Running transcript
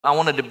I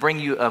wanted to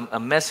bring you a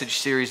message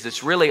series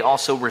that's really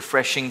also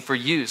refreshing for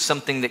you,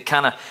 something that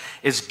kind of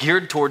is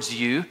geared towards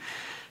you.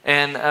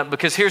 And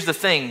because here's the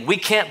thing, we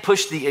can't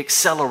push the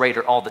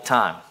accelerator all the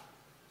time.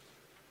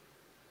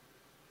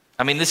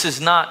 I mean, this is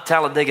not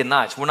Talladega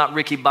Nights. We're not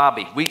Ricky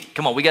Bobby.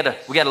 Come on, we gotta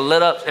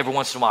let up every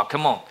once in a while.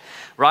 Come on,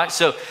 right?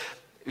 So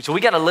we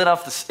got to let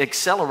off the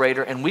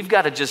accelerator, and we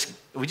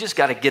just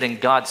got to get in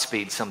God's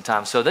speed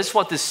sometimes. So that's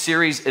what this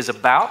series is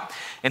about.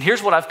 And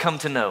here's what I've come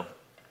to know,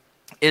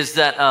 is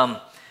that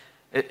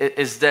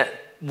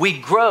we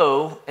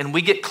grow and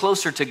we get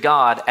closer to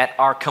God at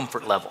our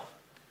comfort level.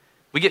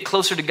 We get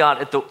closer to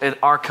God at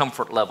our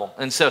comfort level.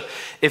 And so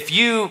if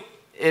you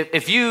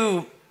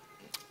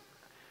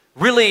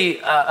really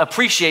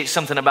appreciate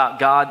something about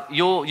God,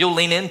 you'll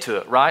lean into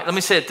it, right? Let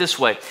me say it this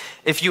way.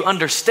 If you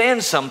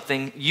understand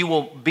something, you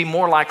will be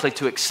more likely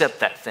to accept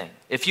that thing.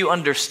 If you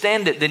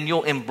understand it, then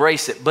you'll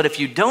embrace it. But if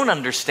you don't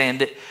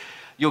understand it,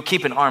 you'll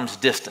keep an arm's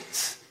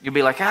distance. You'll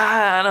be like,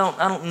 I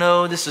don't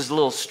know. This is a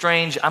little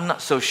strange. I'm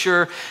not so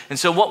sure. And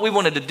so what we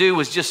wanted to do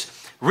was just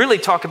really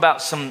talk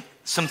about some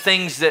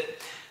things that,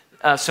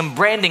 some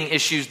branding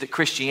issues that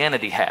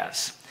Christianity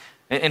has.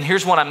 And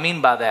here's what I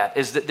mean by that,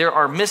 is that there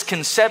are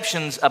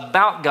misconceptions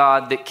about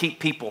God that keep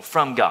people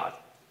from God.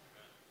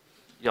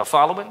 Y'all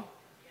following?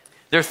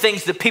 There are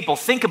things that people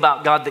think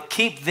about God that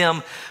keep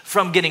them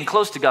from getting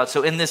close to God.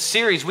 So in this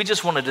series, we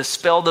just want to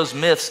dispel those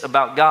myths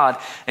about God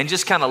and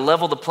just kind of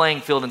level the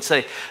playing field and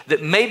say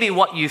that maybe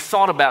what you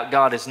thought about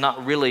God is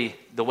not really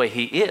the way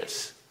he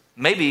is.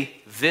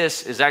 Maybe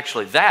this is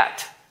actually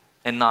that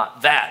and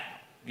not that.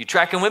 You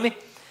tracking with me?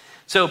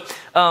 So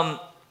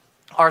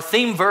our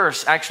theme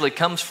verse actually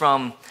comes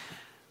from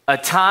a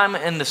time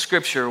in the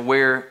scripture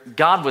where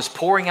God was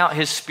pouring out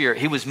his spirit.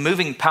 He was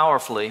moving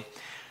powerfully,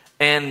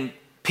 and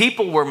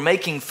people were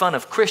making fun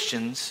of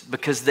Christians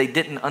because they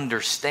didn't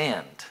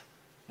understand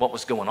what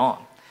was going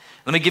on.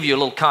 Let me give you a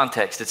little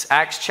context. It's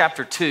Acts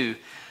chapter 2.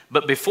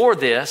 But before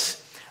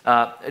this,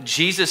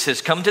 Jesus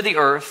has come to the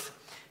earth.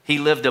 He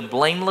lived a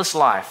blameless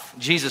life.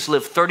 Jesus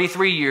lived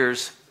 33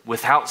 years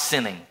without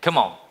sinning. Come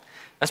on.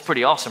 That's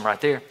pretty awesome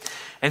right there.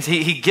 And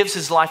he gives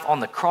his life on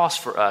the cross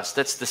for us.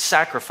 That's the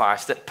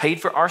sacrifice that paid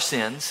for our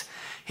sins.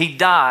 He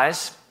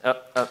dies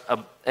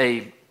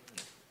a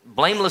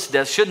blameless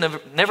death. Should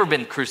never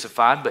been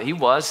crucified, but he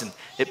was, and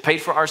it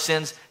paid for our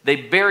sins. They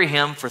bury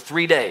him for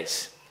 3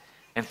 days.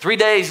 And 3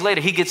 days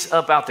later, he gets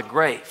up out the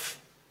grave.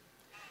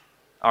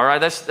 All right,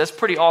 that's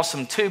pretty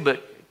awesome too,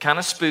 but kind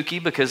of spooky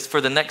because for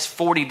the next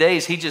 40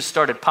 days, he just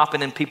started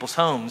popping in people's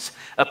homes,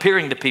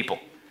 appearing to people.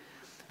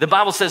 The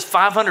Bible says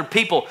 500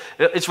 people,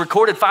 it's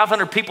recorded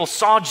 500 people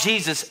saw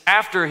Jesus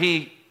after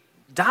he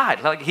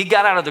died. Like he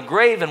got out of the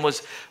grave and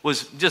was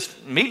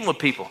just meeting with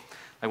people.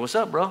 Like, what's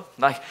up, bro?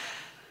 Like,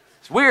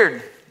 it's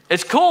weird.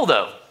 It's cool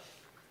though.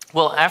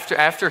 Well,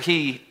 after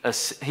he's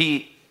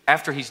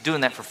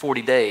doing that for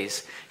 40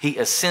 days, he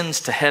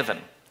ascends to heaven.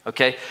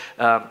 Okay,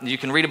 you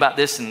can read about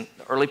this in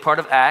the early part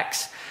of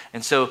Acts.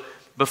 And so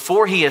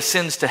before he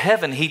ascends to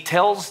heaven, he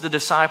tells the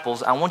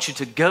disciples, I want you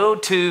to go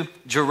to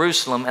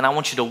Jerusalem and I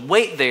want you to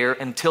wait there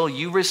until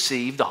you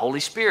receive the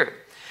Holy Spirit,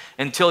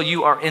 until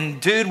you are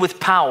endued with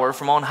power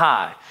from on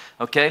high.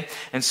 Okay,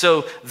 and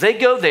so they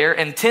go there,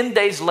 and 10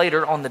 days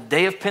later on the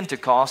day of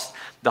Pentecost,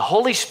 the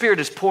Holy Spirit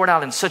is poured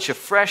out in such a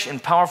fresh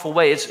and powerful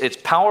way. It's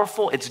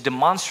powerful, it's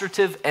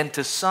demonstrative, and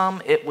to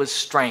some it was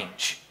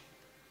strange.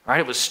 Right?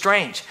 It was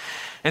strange.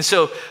 And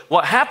so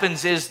what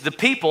happens is the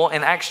people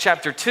in Acts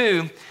chapter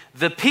 2,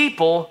 the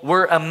people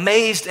were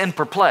amazed and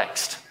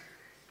perplexed.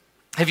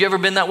 Have you ever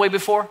been that way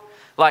before?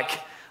 Like,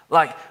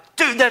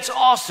 dude, that's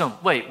awesome.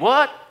 Wait,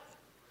 what?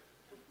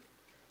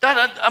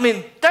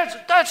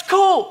 That's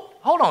cool.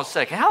 Hold on a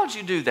second. How did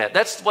you do that?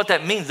 That's what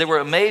that means. They were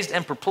amazed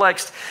and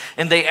perplexed,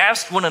 and they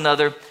asked one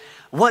another,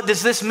 what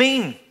does this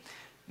mean?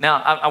 Now,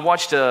 I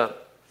watched a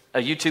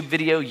YouTube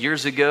video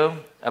years ago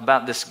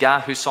about this guy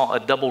who saw a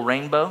double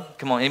rainbow.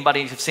 Come on,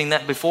 anybody have seen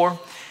that before?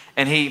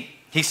 And he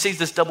sees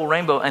this double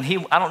rainbow, and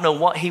I don't know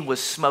what he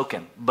was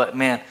smoking, but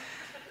man,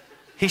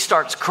 he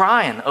starts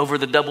crying over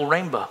the double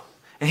rainbow.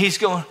 And he's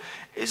going,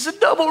 it's a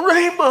double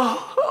rainbow.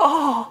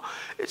 Oh,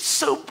 it's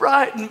so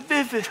bright and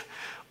vivid.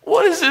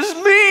 What does this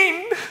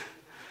mean?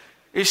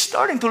 It's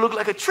starting to look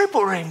like a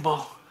triple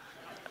rainbow.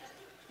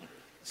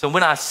 So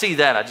when I see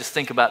that, I just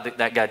think about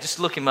that guy.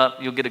 Just look him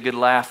up. You'll get a good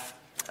laugh.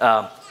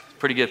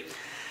 Pretty good.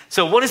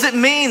 So what does it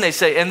mean, they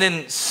say? And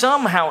then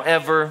some,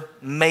 however,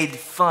 made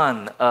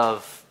fun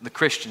of the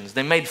Christians.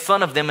 They made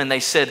fun of them and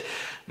they said,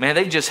 man,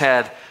 they just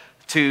had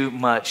too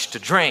much to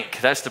drink.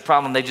 That's the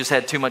problem. They just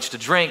had too much to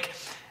drink.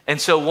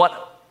 And so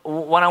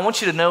what I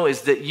want you to know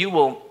is that you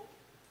will,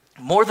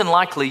 more than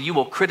likely, you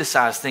will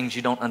criticize things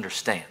you don't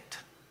understand.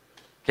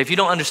 If you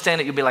don't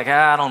understand it, you'll be like,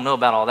 I don't know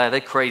about all that.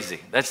 They're crazy.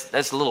 That's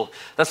a little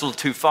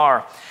too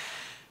far.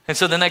 And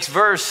so the next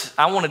verse,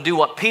 I want to do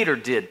what Peter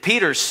did.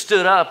 Peter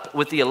stood up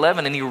with the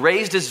 11 and he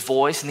raised his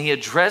voice and he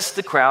addressed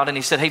the crowd and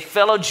he said, hey,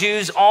 fellow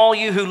Jews, all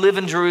you who live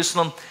in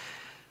Jerusalem,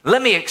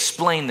 let me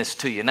explain this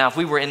to you. Now, if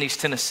we were in East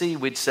Tennessee,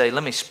 we'd say,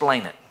 let me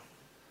explain it.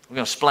 We're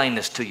going to explain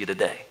this to you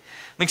today.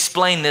 Let me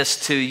explain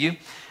this to you.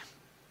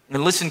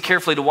 And listen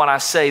carefully to what I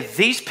say.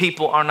 These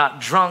people are not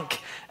drunk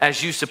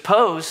as you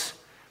suppose.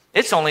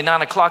 It's only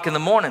 9 o'clock in the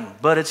morning,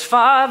 but it's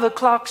 5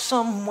 o'clock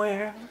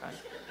somewhere.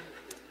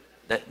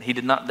 They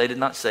did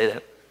not say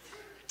that.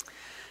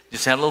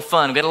 Just have a little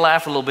fun. We got to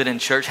laugh a little bit in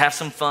church, have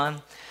some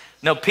fun.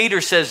 No,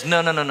 Peter says,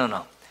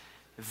 no.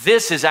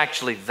 This is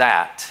actually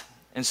that.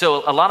 And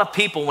so a lot of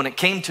people, when it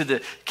came to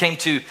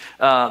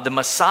the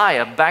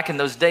Messiah back in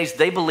those days,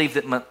 they believed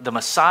that the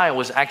Messiah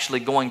was actually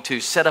going to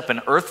set up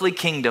an earthly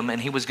kingdom,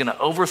 and he was going to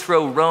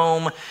overthrow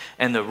Rome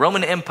and the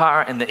Roman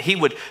Empire, and that he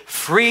would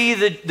free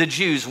the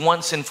Jews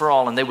once and for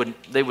all, and they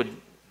would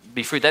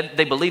be free.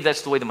 They believed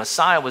that's the way the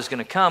Messiah was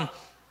going to come,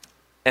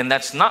 and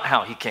that's not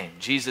how he came.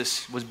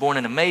 Jesus was born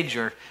in a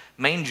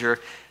manger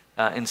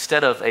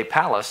instead of a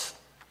palace.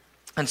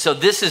 And so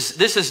this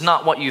is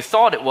not what you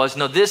thought it was.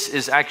 No, this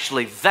is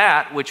actually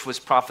that which was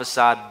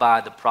prophesied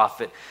by the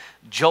prophet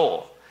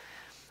Joel.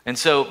 And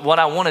so what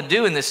I want to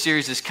do in this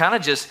series is kind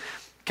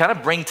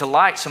of bring to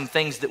light some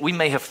things that we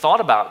may have thought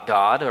about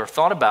God or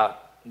thought about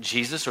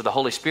Jesus or the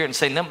Holy Spirit and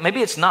say, no,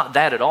 maybe it's not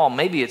that at all.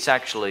 Maybe it's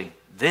actually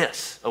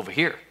this over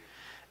here.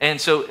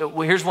 And so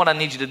here's what I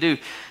need you to do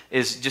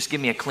is just give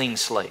me a clean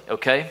slate,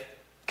 okay?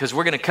 Because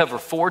we're going to cover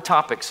 4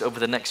 topics over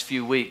the next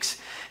few weeks.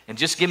 And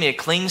just give me a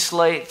clean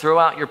slate, throw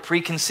out your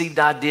preconceived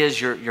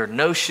ideas, your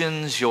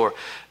notions, your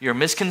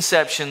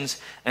misconceptions,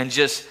 and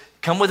just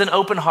come with an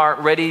open heart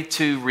ready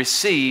to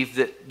receive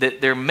that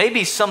there may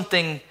be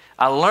something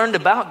I learned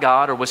about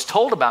God or was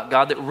told about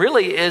God that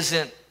really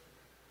isn't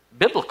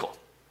biblical.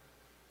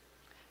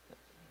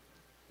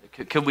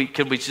 Could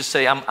we just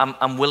say,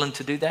 I'm willing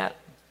to do that?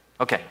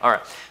 Okay, all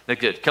right. They're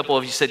good. A couple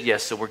of you said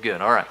yes, so we're good.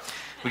 All right,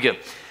 we're good.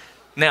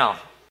 Now,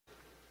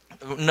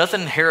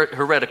 nothing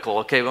heretical,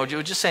 okay? We're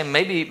just saying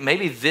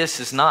maybe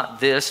this is not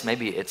this,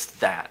 maybe it's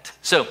that.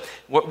 So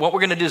what we're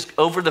going to do is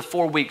over the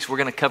 4 weeks, we're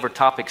going to cover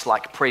topics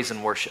like praise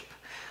and worship.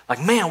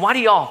 Like, man, why do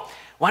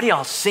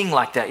y'all sing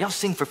like that? Y'all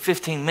sing for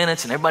 15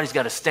 minutes and everybody's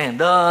got to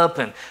stand up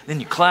and then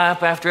you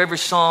clap after every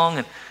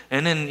song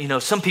and then,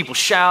 some people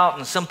shout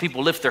and some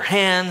people lift their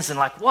hands and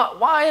like,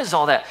 why is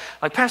all that?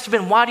 Like, Pastor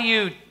Ben, why do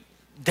you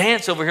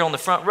dance over here on the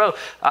front row?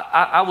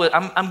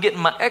 I'm getting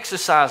my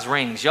exercise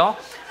rings, y'all.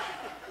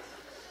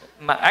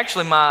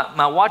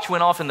 My watch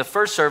went off in the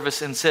first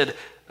service and said,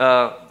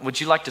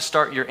 would you like to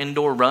start your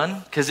indoor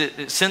run? Because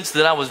it sensed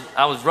that I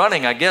was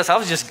running, I guess. I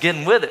was just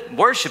getting with it,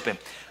 worshiping.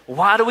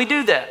 Why do we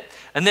do that?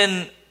 And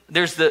then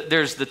there's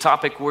the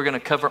topic we're going to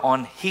cover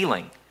on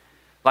healing.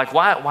 Like,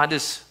 why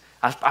does,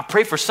 I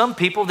pray for some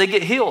people, they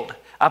get healed.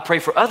 I pray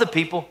for other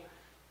people,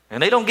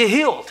 and they don't get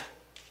healed.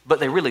 But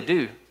they really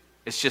do.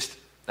 It's just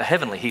a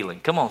heavenly healing.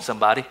 Come on,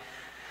 somebody.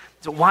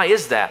 So why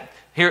is that?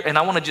 Here, and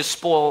I want to just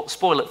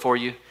spoil it for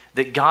you,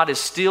 that God is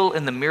still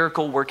in the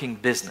miracle working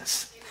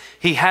business.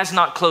 He has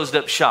not closed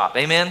up shop.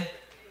 Amen?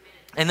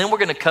 And then we're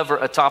going to cover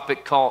a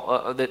topic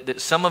called that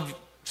some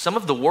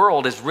of the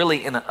world is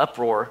really in an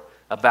uproar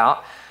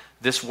about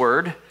this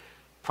word,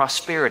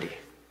 prosperity.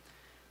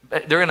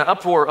 They're in an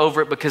uproar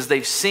over it because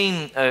they've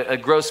seen a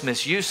gross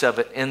misuse of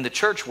it in the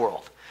church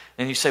world.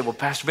 And you say, well,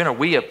 Pastor Ben, are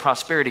we a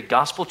prosperity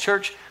gospel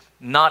church?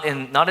 Not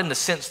in the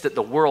sense that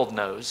the world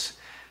knows.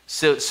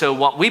 So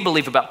what we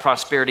believe about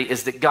prosperity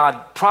is that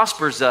God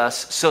prospers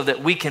us so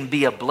that we can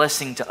be a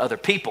blessing to other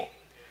people.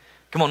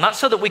 Come on, not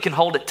so that we can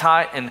hold it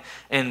tight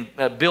and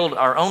build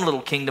our own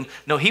little kingdom.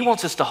 No, he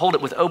wants us to hold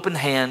it with open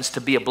hands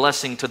to be a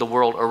blessing to the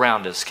world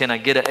around us. Can I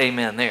get an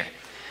amen there?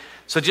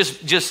 So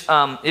just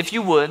if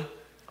you would,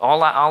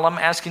 all I'm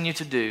asking you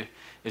to do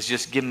is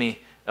just give me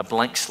a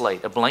blank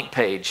slate, a blank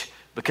page,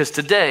 because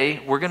today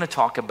we're going to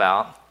talk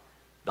about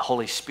the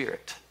Holy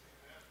Spirit.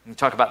 We're going to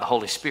talk about the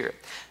Holy Spirit.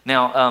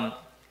 Now,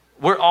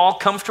 we're all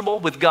comfortable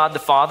with God the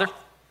Father.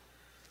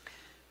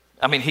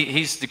 I mean,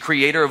 he's the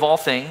creator of all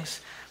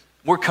things.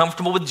 We're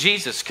comfortable with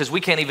Jesus because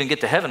we can't even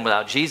get to heaven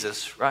without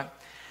Jesus, right?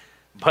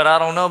 But I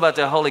don't know about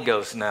the Holy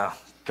Ghost now.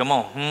 Come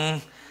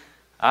on.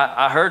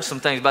 I heard some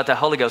things about the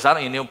Holy Ghost. I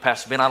don't even know,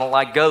 Pastor Ben, I don't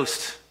like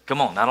ghosts.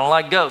 Come on, I don't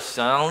like ghosts.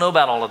 I don't know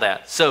about all of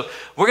that. So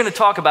we're going to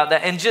talk about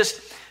that and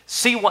just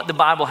see what the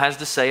Bible has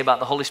to say about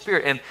the Holy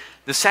Spirit. And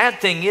the sad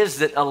thing is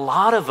that a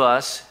lot of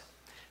us,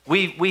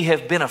 we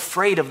have been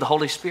afraid of the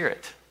Holy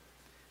Spirit.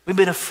 We've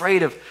been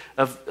afraid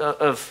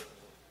of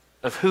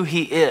who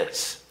he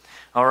is,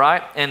 all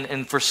right?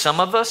 And for some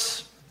of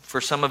us,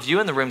 for some of you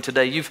in the room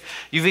today, you've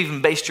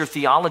even based your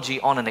theology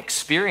on an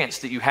experience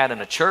that you had in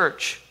a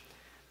church,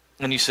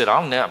 and you said, I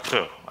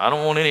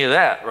don't want any of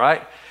that,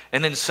 right?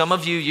 And then some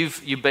of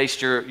you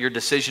based your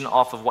decision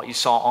off of what you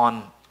saw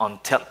on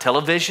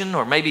television,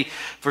 or maybe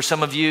for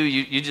some of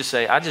you just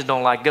say, I just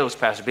don't like ghosts,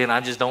 Pastor Ben. I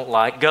just don't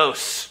like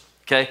ghosts,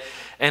 okay?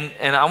 And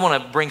I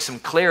want to bring some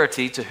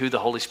clarity to who the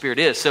Holy Spirit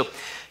is. So,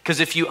 because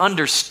if you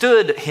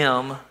understood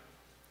him,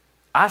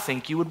 I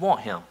think you would want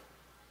him.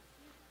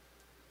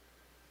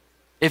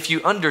 If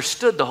you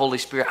understood the Holy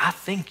Spirit, I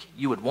think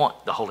you would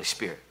want the Holy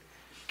Spirit.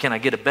 Can I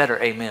get a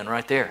better amen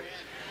right there?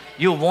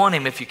 You'll want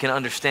him if you can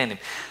understand him.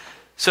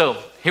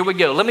 So here we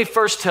go. Let me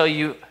first tell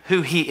you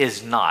who he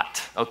is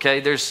not,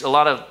 okay? There's a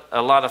lot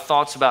of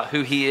thoughts about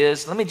who he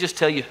is. Let me just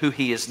tell you who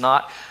he is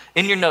not.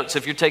 In your notes,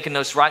 if you're taking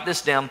notes, write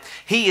this down.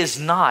 He is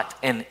not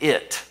an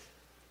it.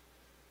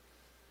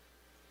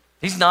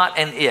 He's not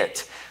an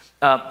it.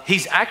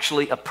 He's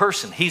actually a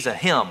person. He's a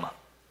him,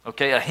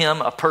 okay? A him,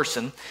 a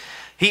person.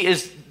 He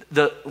is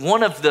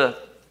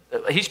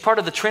he's part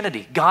of the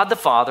Trinity. God the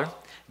Father,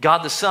 God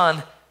the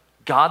Son,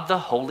 God the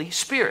Holy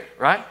Spirit,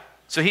 right?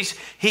 So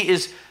he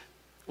is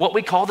what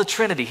we call the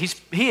Trinity.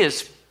 He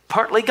is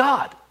partly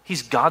God.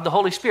 He's God the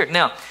Holy Spirit.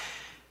 Now,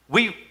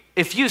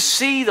 if you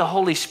see the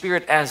Holy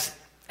Spirit as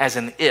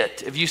an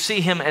it, if you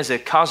see him as a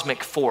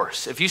cosmic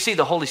force, if you see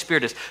the Holy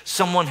Spirit as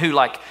someone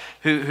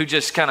who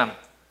just kind of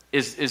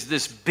is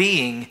this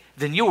being,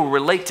 then you will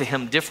relate to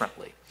him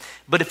differently.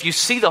 But if you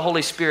see the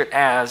Holy Spirit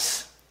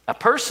as a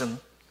person,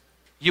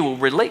 you will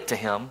relate to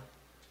him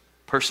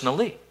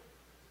personally.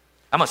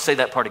 I'm going to say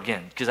that part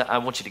again because I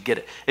want you to get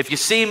it. If you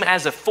see him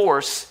as a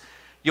force,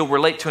 you'll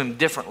relate to him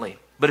differently.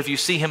 But if you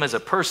see him as a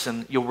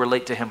person, you'll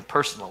relate to him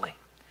personally.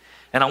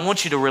 And I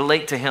want you to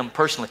relate to him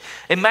personally.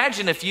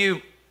 Imagine if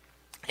you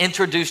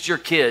introduced your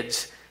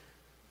kids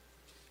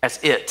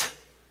as it.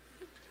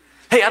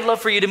 Hey, I'd love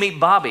for you to meet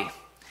Bobby.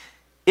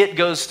 It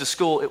goes to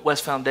school at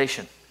West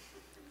Foundation.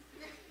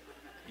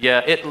 Yeah,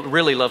 it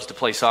really loves to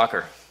play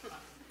soccer.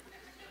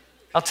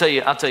 I'll tell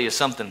you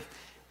something.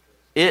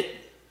 It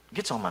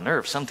gets on my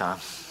nerves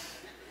sometimes.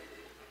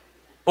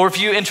 Or if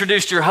you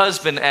introduced your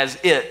husband as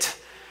it.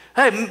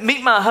 Hey,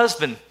 meet my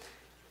husband.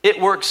 It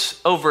works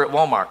over at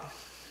Walmart.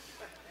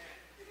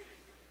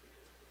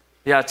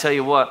 Yeah, I tell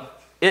you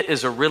what, it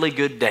is a really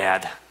good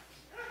dad.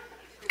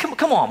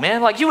 Come on,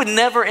 man. Like, you would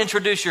never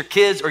introduce your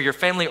kids or your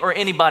family or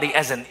anybody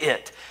as an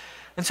it.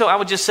 And so I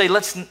would just say,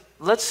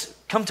 let's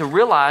come to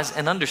realize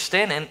and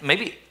understand and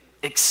maybe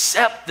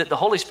accept that the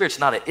Holy Spirit's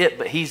not an it,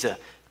 but he's a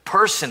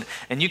person,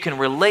 and you can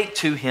relate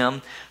to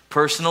him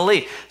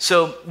personally.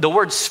 So the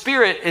word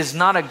spirit is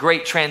not a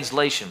great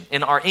translation.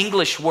 In our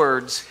English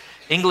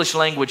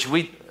language,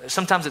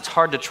 sometimes it's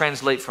hard to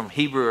translate from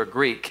Hebrew or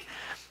Greek.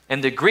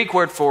 And the Greek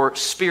word for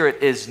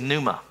spirit is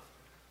pneuma.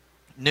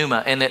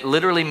 Pneuma, and it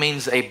literally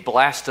means a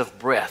blast of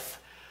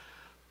breath.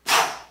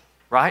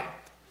 Right?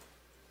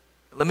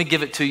 Let me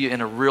give it to you in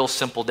a real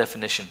simple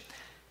definition.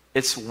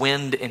 It's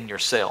wind in your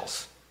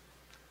sails.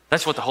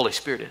 That's what the Holy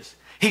Spirit is.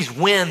 He's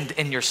wind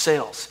in your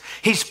sails.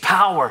 He's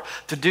power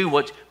to do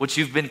what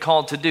you've been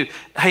called to do.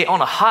 Hey, on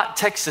a hot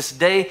Texas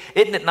day,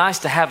 isn't it nice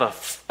to have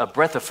a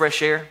breath of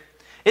fresh air?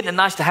 Isn't it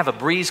nice to have a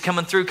breeze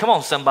coming through? Come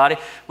on, somebody.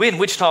 We in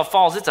Wichita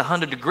Falls, it's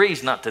 100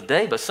 degrees, not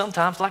today, but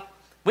sometimes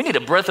we need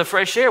a breath of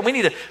fresh air. We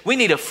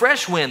need a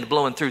fresh wind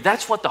blowing through.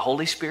 That's what the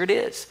Holy Spirit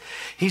is.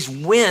 He's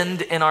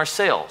wind in our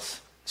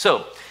sails.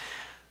 So,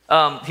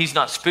 he's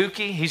not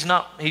spooky. He's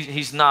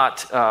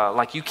not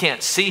like you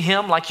can't see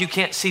him, like you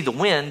can't see the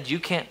wind. You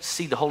can't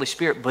see the Holy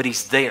Spirit, but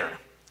he's there.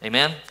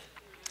 Amen?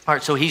 All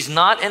right, so he's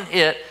not an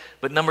it,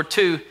 but number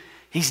two,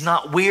 he's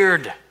not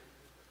weird.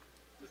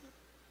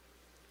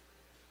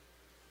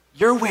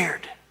 You're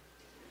weird.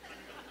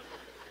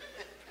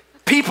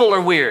 People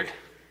are weird.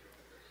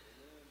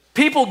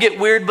 People get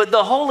weird, but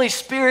the Holy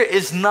Spirit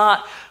is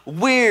not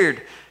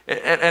weird.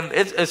 And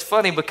it's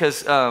funny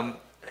because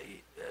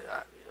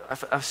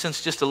I've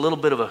sensed just a little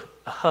bit of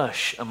a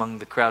hush among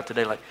the crowd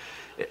today. Like,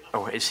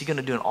 or is he going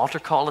to do an altar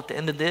call at the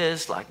end of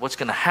this? Like, what's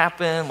going to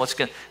happen?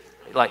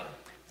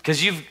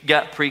 Because you've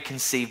got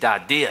preconceived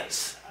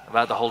ideas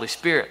about the Holy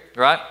Spirit,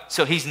 right?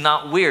 So he's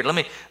not weird.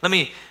 Let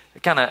me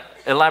kind of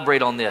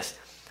elaborate on this.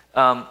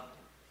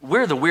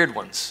 We're the weird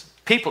ones.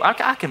 People,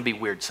 I can be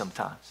weird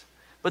sometimes,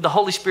 but the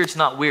Holy Spirit's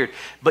not weird.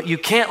 But you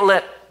can't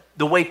let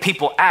the way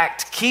people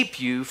act keep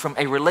you from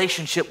a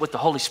relationship with the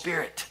Holy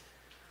Spirit.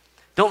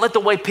 Don't let the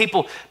way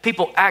people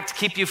act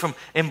keep you from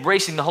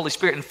embracing the Holy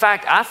Spirit. In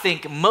fact, I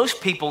think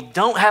most people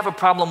don't have a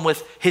problem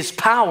with his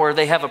power.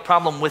 They have a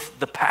problem with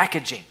the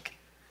packaging,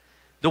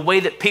 the way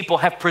that people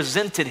have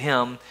presented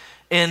him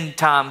in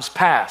times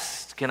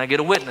past. Can I get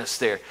a witness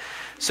there?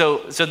 So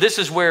this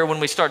is where when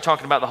we start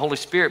talking about the Holy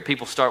Spirit,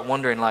 people start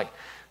wondering like,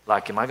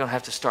 am I going to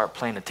have to start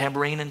playing a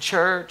tambourine in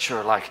church? Or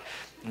am I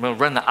going to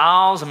run the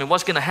aisles? I mean,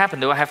 what's going to happen?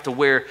 Do I have to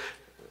wear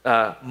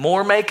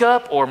more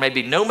makeup or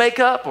maybe no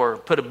makeup or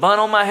put a bun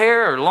on my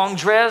hair or long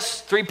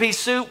dress, 3-piece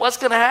suit? What's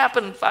going to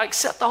happen if I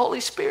accept the Holy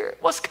Spirit?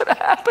 What's going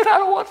to happen? I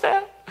don't want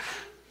that.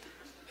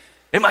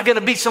 Am I going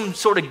to be some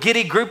sort of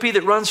giddy groupie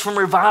that runs from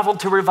revival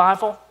to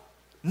revival?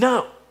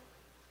 No.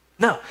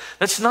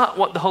 That's not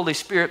what the Holy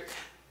Spirit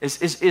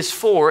is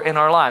for in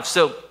our lives.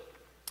 So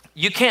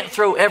you can't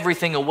throw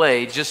everything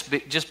away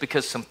just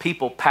because some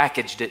people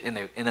packaged it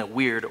in a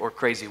weird or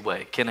crazy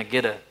way. Can I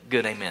get a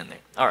good amen there?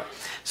 All right.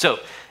 So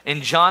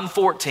in John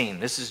 14,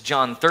 this is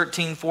John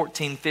 13,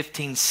 14,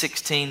 15,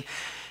 16.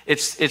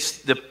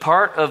 It's the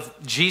part of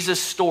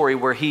Jesus' story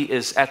where he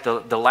is at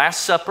the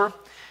Last Supper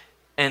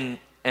and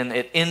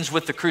it ends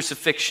with the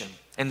crucifixion.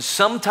 And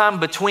sometime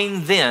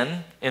between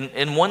then,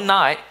 in one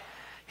night,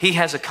 he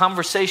has a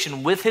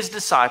conversation with his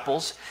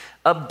disciples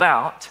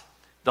about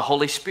the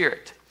Holy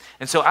Spirit.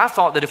 And so I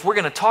thought that if we're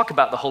going to talk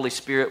about the Holy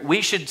Spirit,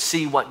 we should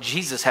see what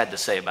Jesus had to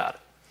say about it.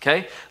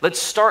 Okay? Let's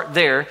start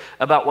there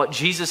about what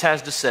Jesus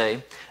has to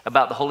say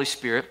about the Holy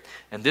Spirit.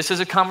 And this is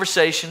a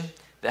conversation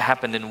that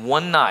happened in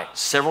one night,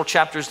 several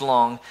chapters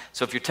long.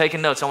 So if you're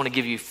taking notes, I want to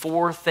give you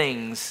 4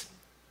 things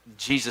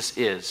Jesus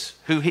is.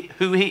 Who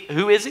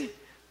is he?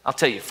 I'll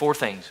tell you 4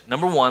 things.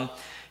 Number 1,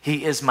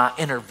 he is my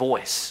inner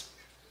voice.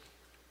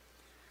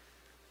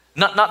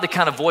 Not the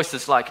kind of voice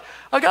that's like,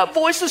 I got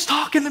voices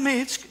talking to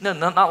me. No,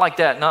 not like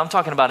that. No, I'm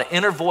talking about an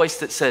inner voice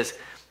that says,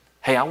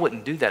 hey, I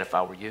wouldn't do that if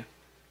I were you.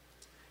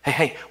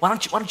 Hey, why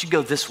don't you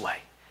go this way?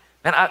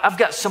 Man, I've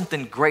got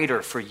something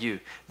greater for you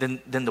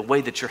than the way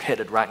that you're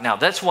headed right now.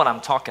 That's what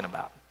I'm talking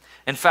about.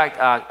 In fact,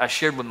 I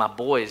shared with my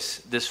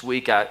boys this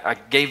week, I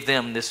gave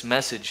them this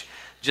message,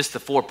 just the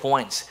 4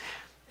 points.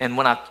 And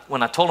when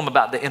I told them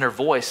about the inner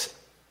voice,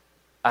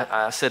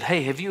 I said,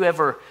 hey, have you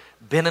ever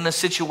been in a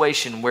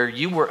situation where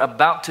you were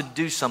about to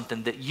do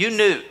something that you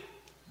knew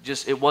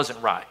just it wasn't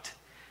right,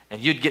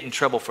 and you'd get in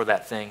trouble for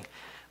that thing,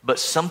 but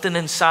something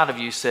inside of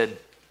you said,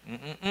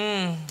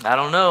 I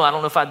don't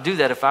know if I'd do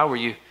that if I were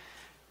you.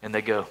 And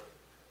they go,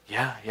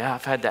 yeah,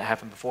 I've had that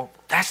happen before.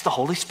 That's the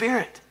Holy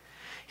Spirit.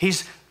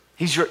 He's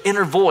your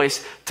inner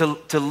voice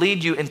to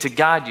lead you and to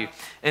guide you.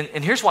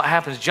 And here's what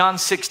happens. John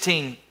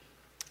 16,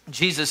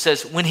 Jesus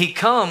says, when he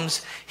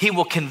comes, he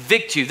will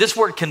convict you. This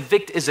word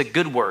convict is a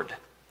good word.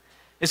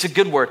 It's a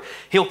good word.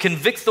 He'll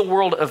convict the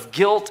world of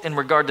guilt in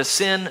regard to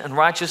sin and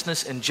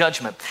righteousness and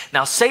judgment.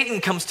 Now, Satan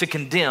comes to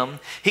condemn.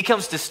 He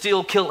comes to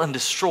steal, kill, and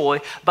destroy.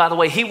 By the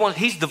way,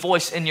 he's the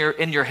voice in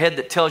your head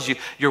that tells you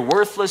you're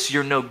worthless,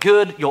 you're no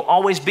good, you'll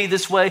always be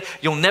this way,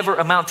 you'll never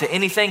amount to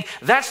anything.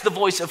 That's the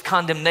voice of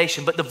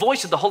condemnation. But the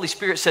voice of the Holy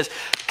Spirit says,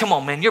 come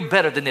on, man, you're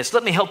better than this.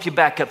 Let me help you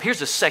back up.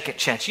 Here's a second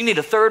chance. You need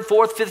a third,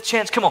 fourth, fifth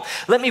chance. Come on,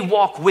 let me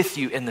walk with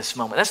you in this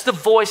moment. That's the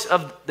voice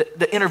of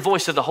the inner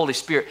voice of the Holy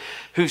Spirit,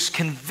 who's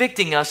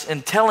convicting us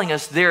and telling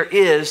us there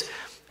is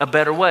a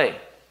better way.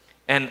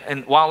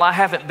 And while I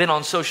haven't been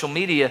on social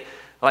media,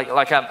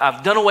 like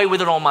I've done away with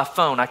it on my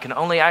phone. I can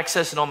only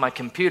access it on my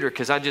computer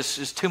because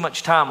there's too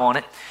much time on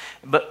it.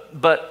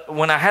 But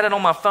when I had it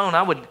on my phone,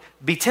 I would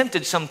be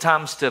tempted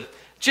sometimes to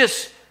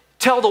just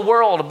tell the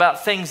world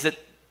about things that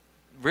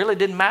really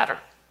didn't matter.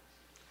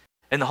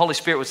 And the Holy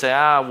Spirit would say,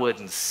 I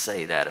wouldn't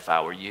say that if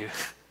I were you,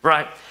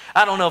 right?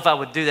 I don't know if I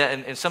would do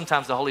that. And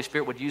sometimes the Holy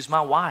Spirit would use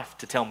my wife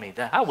to tell me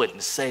that. I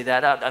wouldn't say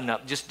that.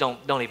 No, just don't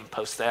even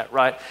post that,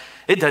 right?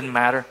 It doesn't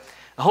matter.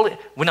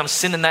 When I'm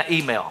sending that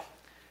email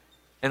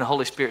and the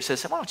Holy Spirit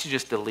says, why don't you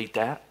just delete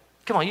that?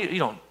 Come on, you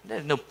don't,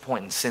 there's no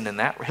point in sending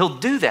that. He'll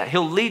do that.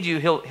 He'll lead you.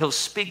 He'll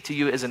speak to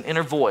you as an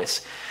inner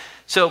voice.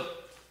 So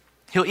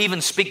he'll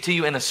even speak to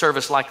you in a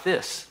service like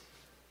this.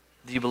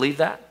 Do you believe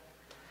that?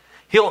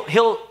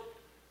 He'll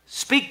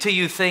speak to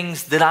you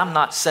things that I'm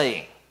not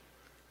saying.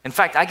 In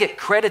fact, I get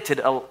credited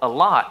a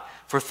lot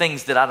for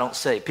things that I don't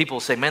say. People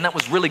say, man, that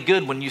was really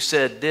good when you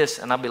said this.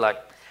 And I'll be like,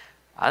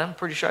 I'm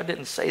pretty sure I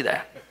didn't say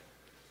that.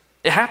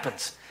 It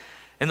happens.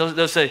 And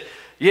they'll say,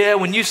 yeah,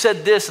 when you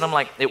said this. And I'm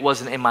like, it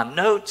wasn't in my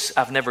notes.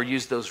 I've never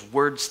used those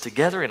words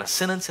together in a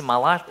sentence in my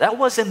life. That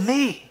wasn't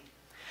me.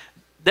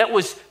 That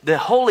was the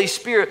Holy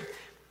Spirit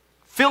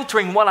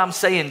filtering what I'm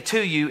saying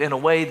to you in a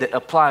way that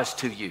applies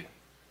to you.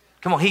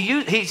 Come on,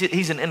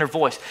 he's an inner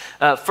voice.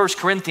 1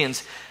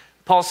 Corinthians,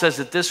 Paul says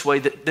it this way,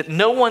 that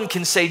no one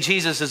can say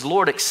Jesus is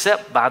Lord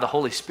except by the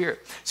Holy Spirit.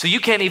 So you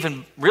can't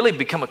even really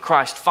become a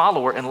Christ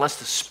follower unless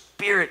the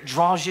Spirit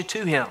draws you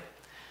to him.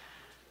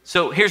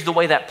 So here's the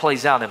way that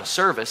plays out in a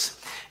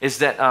service, is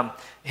that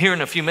here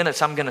in a few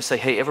minutes, I'm going to say,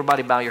 hey,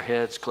 everybody bow your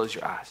heads, close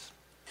your eyes.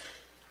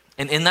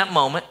 And in that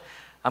moment,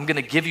 I'm going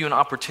to give you an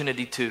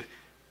opportunity to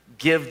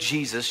give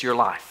Jesus your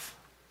life.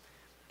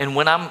 And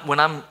when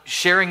I'm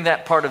sharing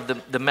that part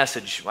of the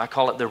message, I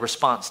call it the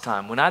response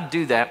time. When I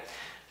do that,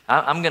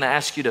 I'm going to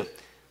ask you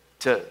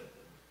to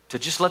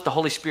just let the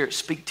Holy Spirit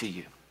speak to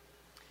you.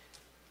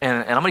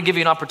 And I'm going to give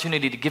you an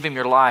opportunity to give him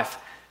your life.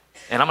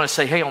 And I'm going to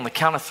say, hey, on the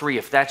count of 3,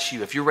 if that's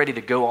you, if you're ready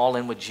to go all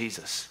in with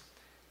Jesus,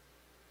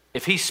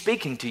 if he's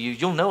speaking to you,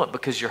 you'll know it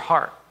because your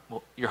heart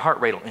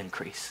rate will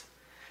increase.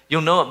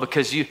 You'll know it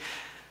because you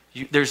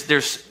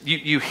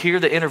hear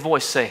the inner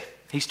voice say,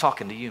 he's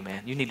talking to you,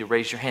 man. You need to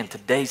raise your hand.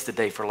 Today's the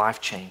day for life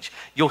change.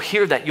 You'll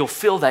hear that. You'll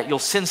feel that. You'll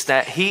sense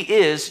that. He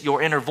is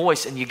your inner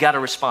voice, and you got to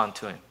respond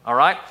to him. All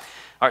right?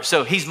 All right,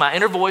 so he's my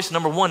inner voice,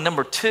 number 1.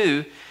 Number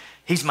 2,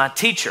 he's my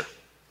teacher.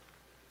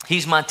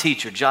 He's my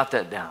teacher. Jot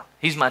that down.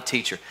 He's my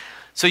teacher.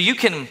 So you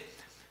can,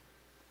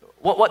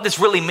 what this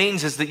really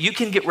means is that you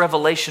can get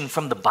revelation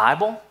from the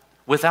Bible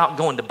without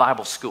going to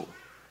Bible school.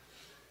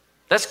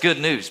 That's good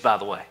news, by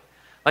the way.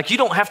 Like, you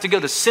don't have to go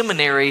to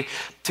seminary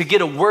to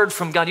get a word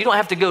from God. You don't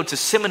have to go to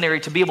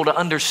seminary to be able to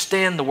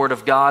understand the Word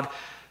of God.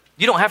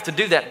 You don't have to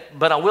do that.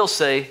 But I will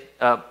say,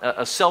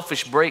 a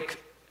selfish break,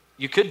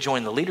 you could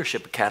join the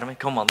Leadership Academy.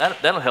 Come on,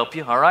 that'll help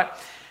you, all right?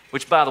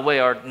 Which, by the way,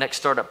 our next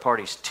startup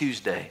party is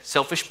Tuesday.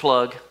 Selfish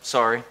plug,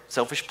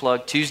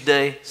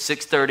 Tuesday,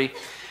 6:30.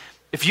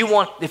 If you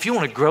want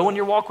to grow in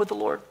your walk with the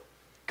Lord,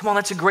 Come on,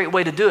 that's a great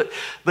way to do it.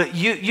 But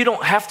you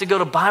don't have to go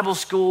to Bible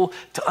school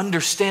to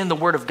understand the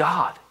Word of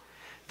God.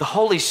 The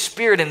Holy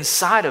Spirit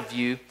inside of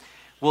you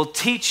will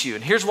teach you.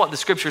 And here's what the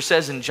scripture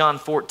says in John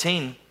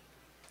 14,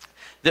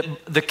 that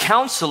the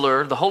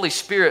counselor, the Holy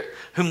Spirit,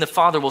 whom the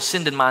Father will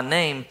send in my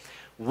name,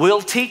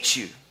 will teach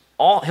you.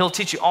 He'll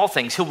teach you all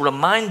things. He'll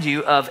remind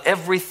you of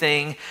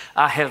everything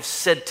I have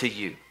said to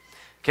you.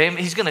 Okay,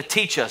 he's going to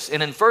teach us.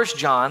 And in 1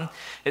 John,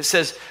 it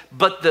says,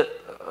 but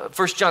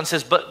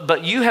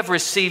you have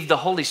received the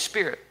Holy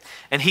Spirit,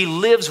 and he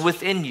lives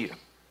within you.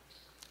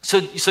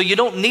 So you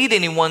don't need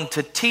anyone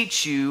to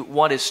teach you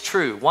what is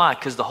true. Why?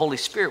 Because the Holy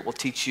Spirit will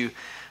teach you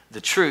the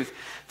truth.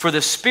 For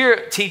the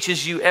Spirit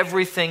teaches you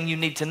everything you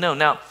need to know.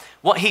 Now,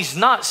 what he's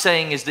not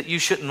saying is that you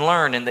shouldn't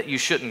learn and that you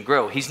shouldn't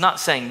grow. He's not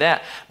saying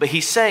that. But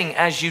he's saying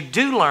as you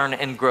do learn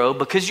and grow,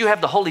 because you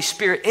have the Holy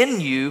Spirit in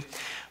you,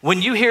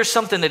 when you hear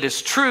something that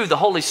is true, the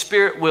Holy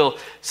Spirit will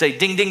say,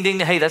 ding, ding, ding,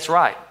 hey, that's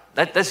right.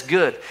 That's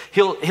good.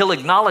 He'll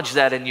acknowledge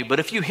that in you. But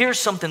if you hear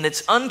something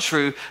that's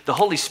untrue, the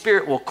Holy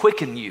Spirit will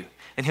quicken you.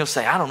 And he'll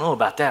say, I don't know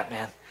about that,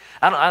 man.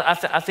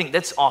 I think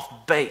that's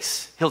off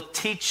base. He'll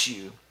teach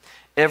you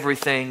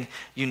everything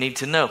you need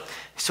to know.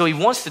 So he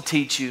wants to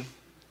teach you,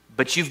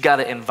 but you've got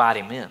to invite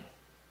him in.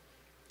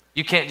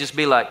 You can't just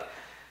be like,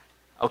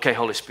 okay,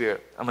 Holy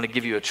Spirit, I'm going to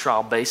give you a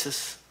trial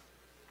basis.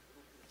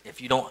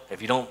 If you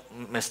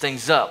don't mess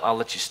things up, I'll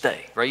let you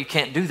stay. Right? You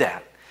can't do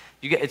that.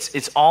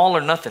 It's all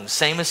or nothing.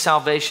 Same as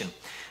salvation.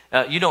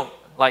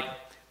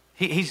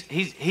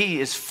 He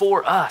is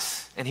for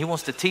us, and he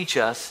wants to teach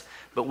us,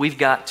 but we've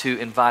got to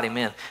invite him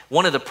in.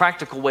 One of the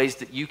practical ways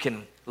that you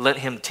can let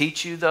him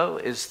teach you, though,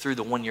 is through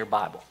the one-year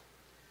Bible.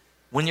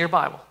 One-year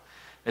Bible.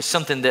 It's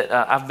something that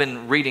I've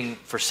been reading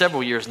for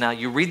several years now.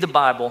 You read the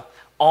Bible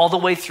all the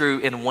way through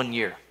in 1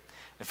 year.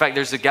 In fact,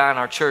 there's a guy in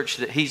our church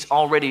that he's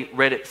already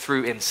read it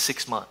through in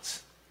 6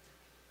 months.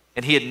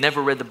 And he had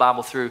never read the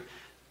Bible through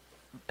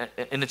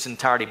in its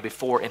entirety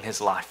before in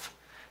his life.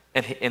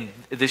 And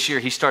this year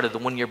he started the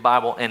 1 year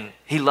Bible, and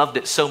he loved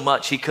it so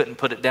much he couldn't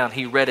put it down.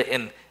 He read it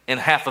in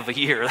half of a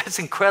year. That's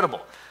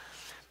incredible.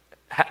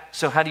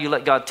 So how do you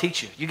let God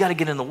teach you? You got to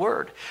get in the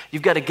Word.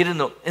 You've got to get in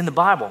the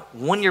Bible.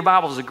 1 year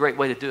Bible is a great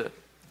way to do it.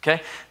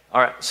 Okay?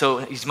 All right, so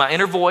he's my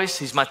inner voice.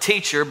 He's my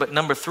teacher. But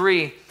number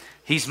 3,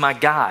 he's my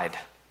guide.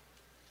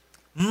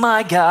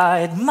 My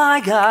guide, my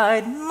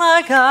guide,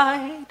 my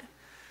guide.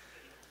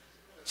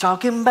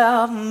 Talking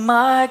about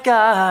my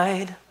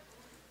guide.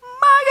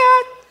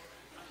 My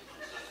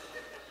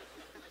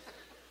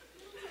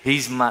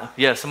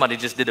guide. Somebody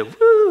just did a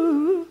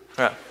woo.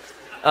 All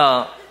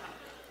right.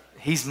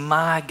 He's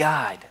my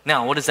guide.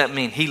 Now, what does that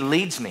mean? He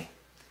leads me.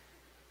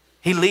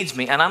 He leads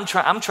me, and I'm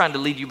trying to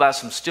lead you by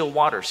some still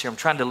waters here. I'm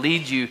trying to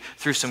lead you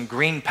through some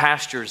green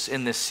pastures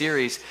in this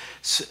series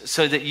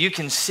so that you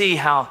can see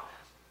how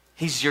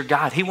he's your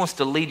guide. He wants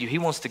to lead you. He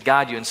wants to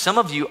guide you. And some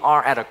of you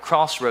are at a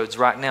crossroads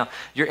right now.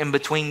 You're in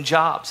between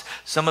jobs.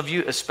 Some of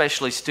you,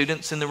 especially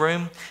students in the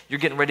room, you're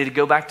getting ready to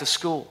go back to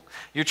school.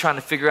 You're trying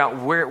to figure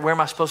out where am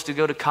I supposed to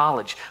go to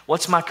college?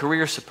 What's my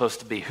career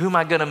supposed to be? Who am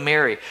I going to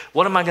marry?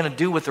 What am I going to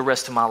do with the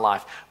rest of my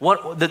life?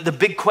 What the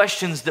big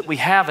questions that we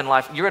have in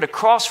life. You're at a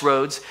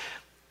crossroads.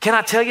 Can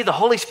I tell you the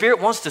Holy Spirit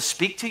wants to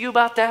speak to you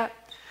about that?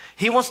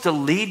 He wants to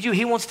lead you.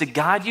 He wants to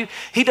guide you.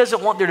 He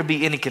doesn't want there to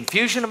be any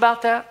confusion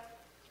about that.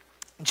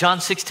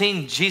 John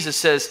 16, Jesus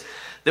says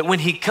that when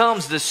he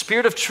comes, the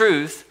Spirit of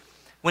truth,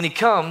 when he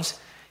comes,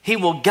 he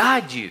will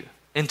guide you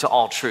into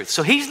all truth.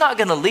 So he's not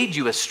going to lead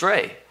you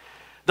astray.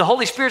 The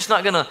Holy Spirit's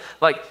not going to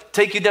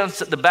take you down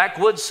to the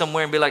backwoods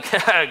somewhere and be like,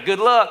 good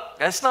luck.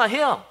 That's not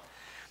him.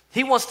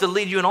 He wants to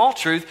lead you in all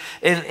truth,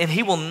 and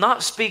he will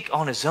not speak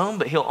on his own,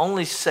 but he'll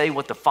only say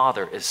what the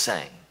Father is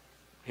saying.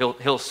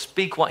 He'll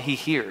speak what he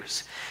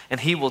hears, and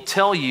he will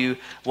tell you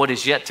what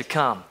is yet to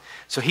come.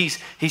 So he's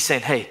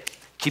saying, hey,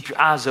 keep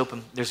your eyes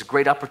open. There's a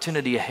great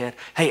opportunity ahead.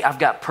 Hey, I've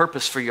got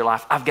purpose for your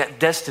life. I've got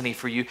destiny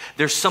for you.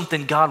 There's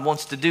something God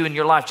wants to do in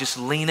your life. Just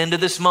lean into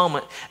this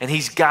moment, and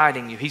he's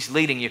guiding you. He's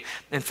leading you.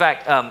 In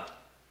fact,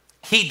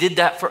 he did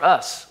that for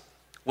us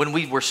when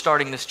we were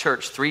starting this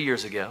church 3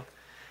 years ago.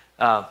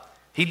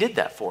 He did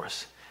that for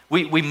us.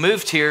 We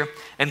moved here,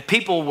 and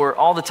people were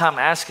all the time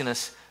asking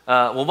us,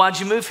 well, why'd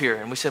you move here?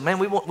 And we said, man,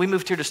 we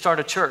moved here to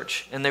start a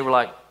church. And they were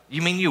like,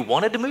 you mean you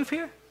wanted to move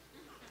here?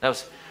 That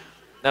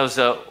was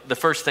the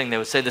first thing they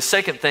would say. The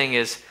second thing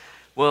is,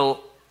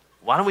 well,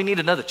 why do we need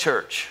another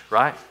church,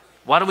 right?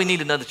 Why do we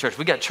need another church?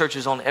 We got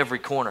churches on every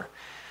corner.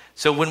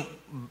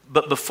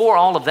 But before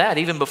all of that,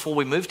 even before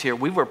we moved here,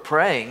 we were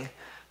praying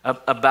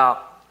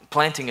about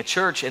planting a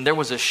church. And there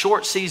was a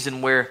short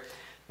season where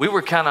we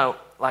were kind of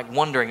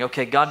wondering,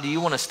 okay, God, do you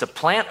want us to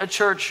plant a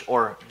church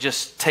or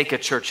just take a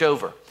church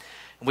over?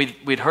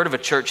 We'd heard of a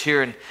church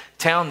here in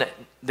town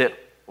that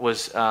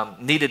was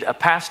needed a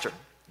pastor.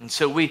 And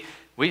so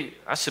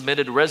I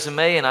submitted a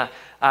resume, and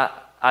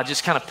I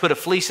just kind of put a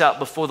fleece out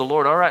before the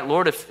Lord. All right,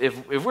 Lord,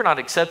 if we're not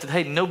accepted,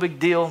 hey, no big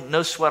deal,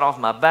 no sweat off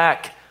my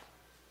back.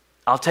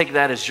 I'll take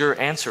that as your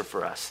answer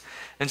for us.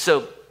 And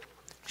so,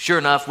 sure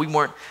enough, we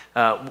weren't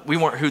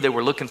who they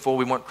were looking for.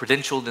 We weren't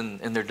credentialed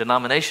in their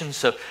denomination.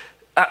 So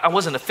I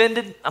wasn't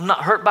offended. I'm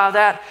not hurt by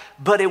that.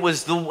 But it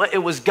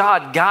was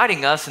God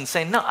guiding us and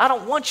saying, no, I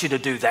don't want you to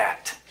do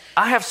that.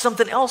 I have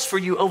something else for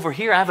you over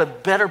here. I have a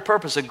better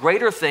purpose, a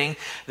greater thing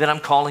that I'm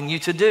calling you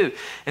to do.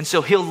 And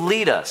so he'll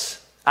lead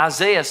us.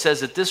 Isaiah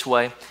says it this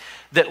way,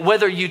 that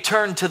whether you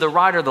turn to the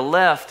right or the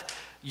left,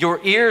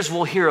 your ears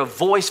will hear a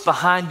voice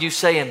behind you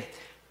saying,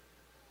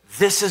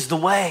 this is the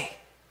way.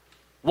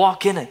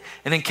 Walk in it.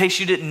 And in case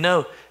you didn't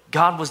know,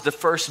 God was the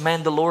first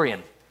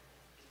Mandalorian.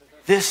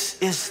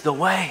 This is the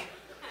way.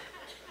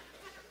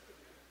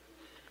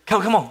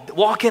 Come on,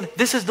 walk in.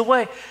 This is the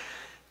way.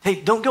 Hey,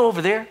 don't go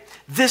over there.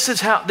 This is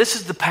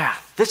the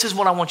path. This is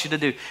what I want you to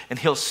do. And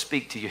he'll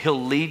speak to you.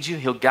 He'll lead you.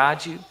 He'll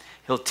guide you.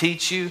 He'll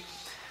teach you.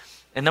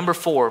 And number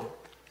 4,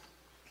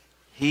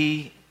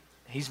 he's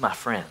my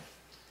friend.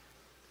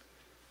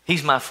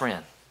 He's my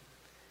friend.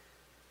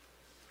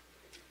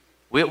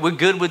 We're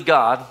good with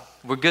God.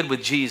 We're good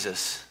with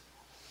Jesus.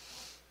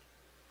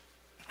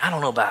 I don't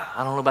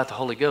know about the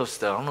Holy Ghost,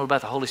 though. I don't know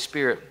about the Holy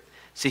Spirit.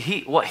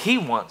 See, what he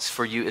wants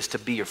for you is to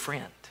be your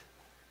friend.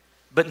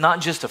 But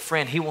not just a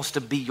friend. He wants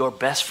to be your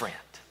best friend.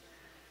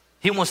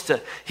 He wants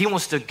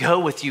to go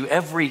with you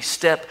every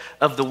step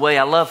of the way.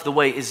 I love the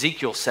way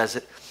Ezekiel says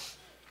it.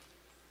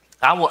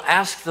 I will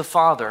ask the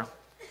Father.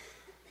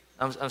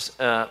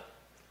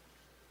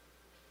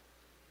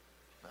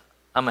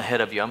 I'm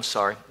ahead of you. I'm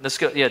sorry. Let's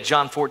go. Yeah,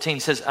 John 14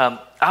 says,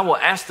 I will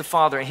ask the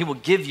Father and he will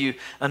give you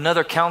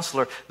another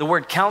counselor. The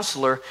word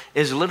counselor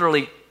is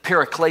literally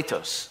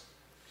parakletos.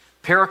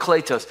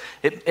 Parakletos.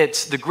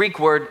 It's the Greek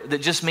word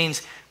that just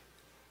means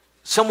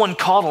someone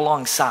called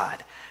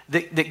alongside.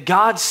 That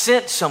God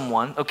sent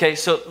someone. Okay,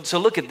 so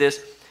look at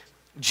this.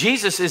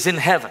 Jesus is in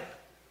heaven.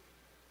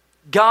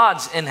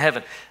 God's in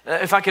heaven.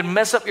 If I could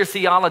mess up your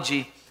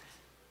theology,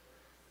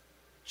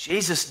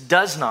 Jesus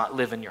does not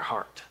live in your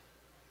heart.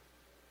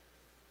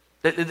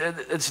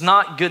 It's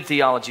not good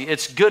theology.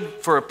 It's good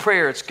for a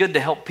prayer. It's good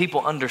to help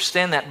people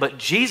understand that. But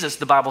Jesus,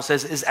 the Bible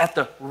says, is at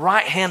the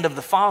right hand of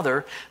the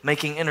Father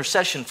making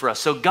intercession for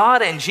us. So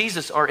God and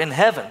Jesus are in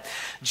heaven.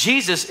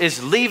 Jesus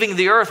is leaving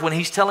the earth when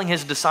he's telling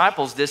his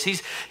disciples this.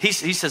 He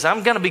says,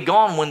 I'm going to be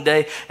gone one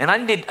day, and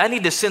I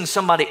need to send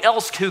somebody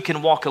else who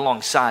can walk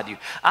alongside you.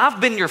 I've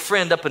been your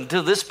friend up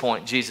until this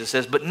point, Jesus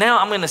says, but now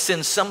I'm going to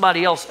send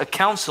somebody else, a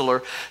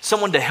counselor,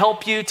 someone to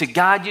help you, to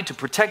guide you, to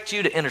protect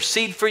you, to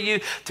intercede for you,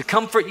 to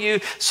comfort you,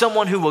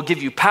 someone who will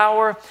give you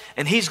power,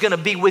 and he's going to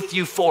be with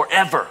you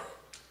forever.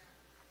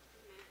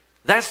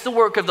 That's the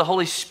work of the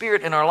Holy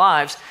Spirit in our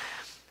lives.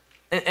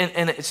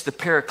 And it's the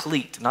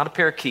paraclete, not a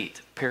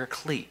parakeet,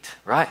 paraclete,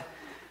 right?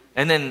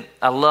 And then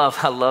I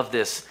love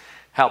this,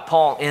 how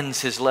Paul ends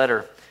his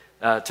letter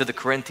to the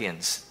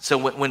Corinthians. So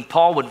when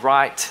Paul would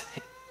write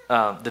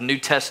the New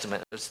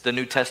Testament, it's the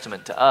New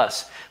Testament to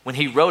us, when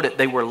he wrote it,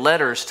 they were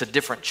letters to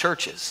different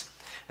churches.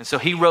 And so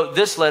he wrote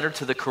this letter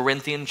to the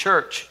Corinthian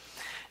church.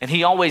 And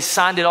he always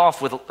signed it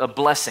off with a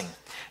blessing.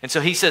 And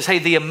so he says, hey,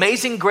 the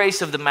amazing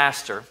grace of the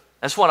Master,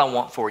 that's what I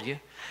want for you.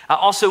 I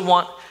also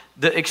want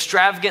the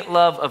extravagant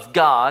love of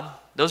God.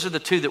 Those are the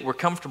two that we're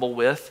comfortable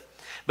with.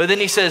 But then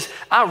he says,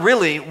 I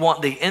really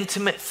want the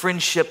intimate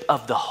friendship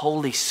of the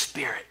Holy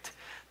Spirit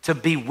to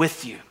be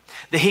with you.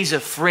 That he's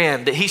a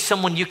friend, that he's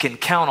someone you can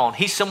count on.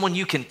 He's someone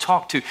you can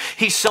talk to.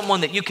 He's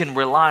someone that you can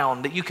rely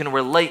on, that you can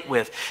relate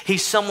with.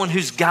 He's someone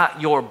who's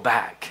got your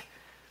back.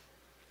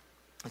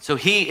 And so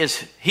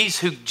he's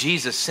who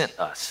Jesus sent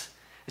us.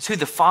 It's who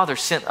the Father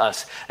sent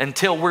us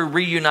until we're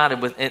reunited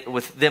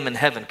with them in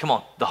heaven. Come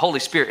on, the Holy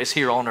Spirit is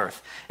here on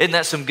earth. Isn't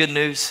that some good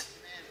news?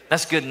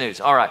 That's good news.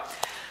 All right.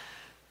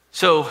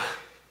 So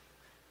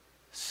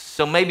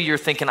maybe you're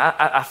thinking,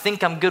 I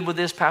think I'm good with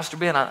this, Pastor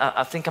Ben.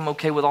 I think I'm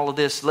okay with all of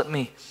this.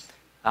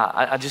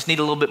 I just need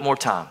a little bit more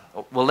time.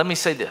 Well, let me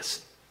say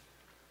this.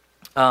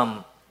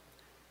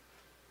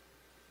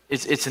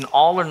 It's an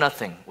all or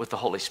nothing with the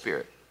Holy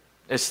Spirit.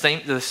 It's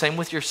the same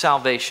with your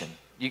salvation.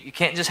 You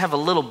can't just have a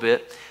little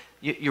bit.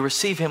 You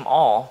receive him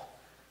all,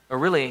 or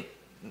really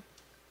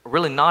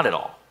not at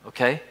all,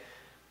 okay?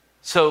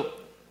 So,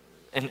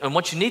 and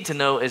what you need to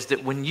know is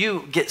that when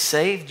you get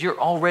saved, you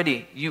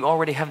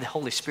already have the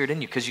Holy Spirit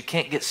in you, because you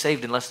can't get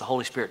saved unless the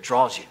Holy Spirit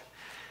draws you,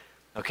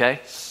 okay?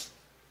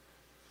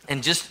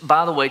 And just,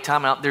 by the way,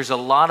 time out, there's a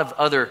lot of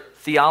other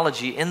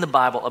theology in the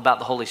Bible about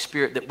the Holy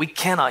Spirit that we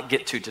cannot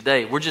get to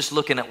today. We're just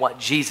looking at what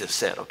Jesus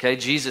said, okay?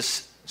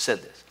 Jesus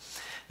said this.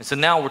 And so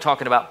now we're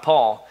talking about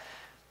Paul,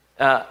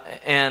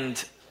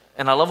 and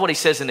I love what he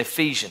says in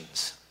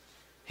Ephesians.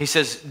 He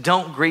says,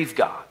 don't grieve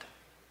God.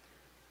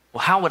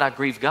 Well, how would I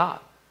grieve God?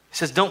 He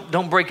says,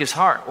 don't break his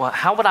heart. Well,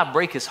 how would I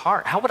break his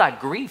heart? How would I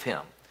grieve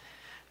him?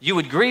 You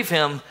would grieve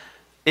him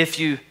if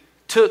you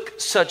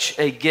took such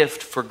a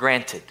gift for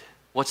granted.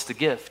 What's the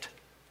gift?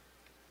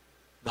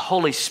 The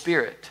Holy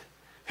Spirit,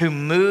 who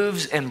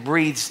moves and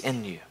breathes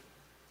in you.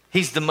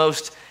 He's the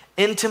most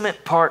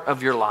intimate part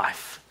of your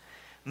life,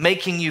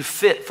 making you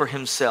fit for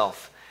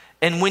himself.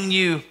 And when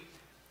you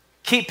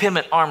keep him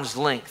at arm's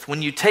length,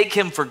 when you take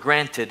him for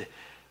granted,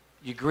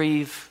 you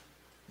grieve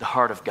the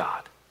heart of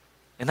God.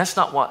 And that's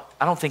not what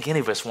I don't think any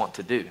of us want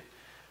to do.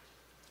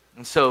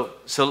 And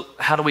so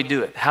how do we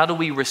do it? How do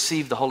we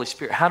receive the Holy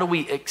Spirit? How do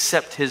we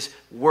accept his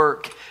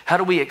work? How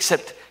do we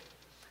accept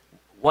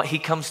what he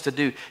comes to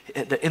do?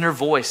 The inner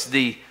voice,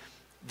 the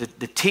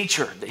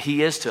teacher that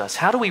he is to us.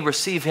 How do we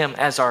receive him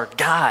as our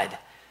guide?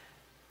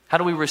 How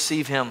do we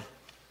receive him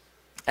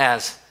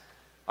as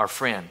our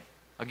friend?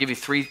 I'll give you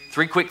three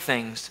quick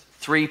things,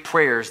 3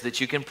 prayers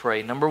that you can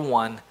pray. Number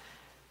 1,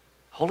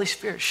 Holy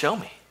Spirit, show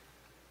me.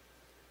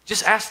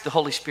 Just ask the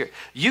Holy Spirit.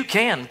 You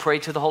can pray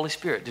to the Holy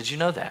Spirit. Did you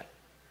know that?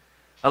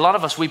 A lot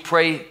of us, we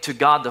pray to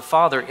God the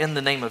Father in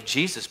the name of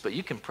Jesus, but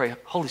you can pray,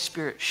 Holy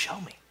Spirit,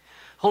 show me.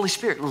 Holy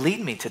Spirit,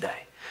 lead me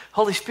today.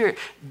 Holy Spirit,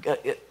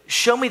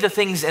 show me the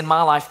things in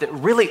my life that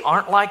really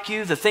aren't like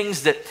you, the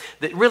things that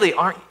really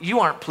you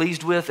aren't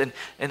pleased with.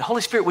 And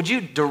Holy Spirit, would you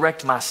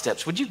direct my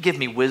steps? Would you give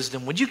me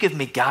wisdom? Would you give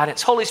me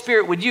guidance? Holy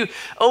Spirit, would you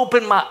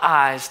open my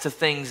eyes to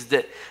things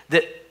that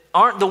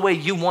aren't the way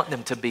you want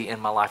them to be in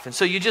my life? And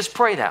so you just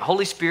pray that.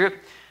 Holy Spirit,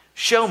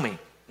 show me.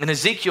 And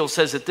Ezekiel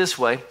says it this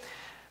way,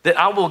 that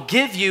I will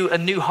give you a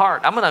new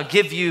heart. I'm going to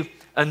give you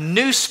a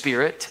new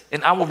spirit,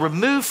 and I will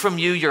remove from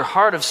you your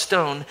heart of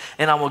stone,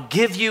 and I will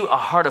give you a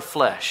heart of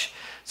flesh.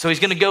 So he's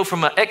going to go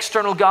from an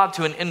external God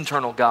to an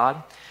internal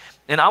God.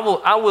 And I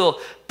will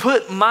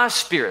put my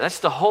spirit, that's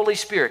the Holy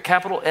Spirit,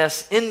 capital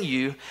S, in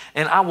you,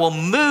 and I will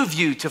move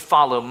you to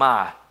follow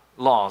my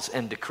laws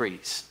and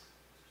decrees.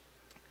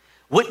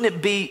 Wouldn't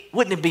it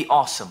be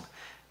awesome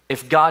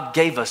if God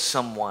gave us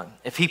someone,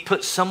 if he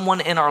put someone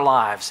in our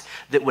lives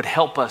that would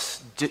help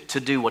us to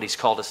do what he's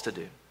called us to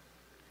do?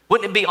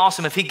 Wouldn't it be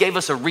awesome if he gave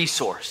us a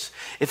resource,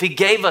 if he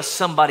gave us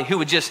somebody who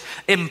would just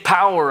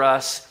empower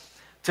us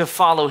to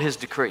follow his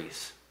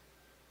decrees?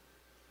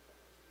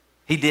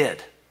 He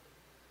did.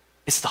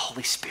 It's the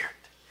Holy Spirit.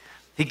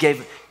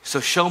 So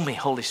show me,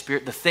 Holy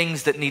Spirit, the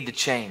things that need to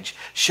change.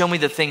 Show me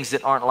the things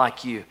that aren't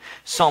like you.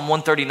 Psalm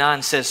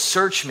 139 says,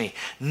 search me,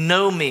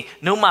 know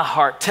my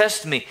heart,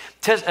 test me,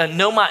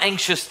 know my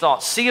anxious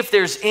thoughts. See if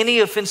there's any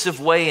offensive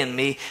way in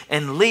me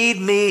and lead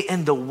me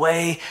in the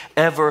way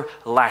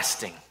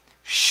everlasting.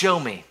 Show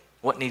me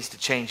what needs to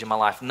change in my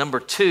life. Number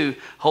 2,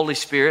 Holy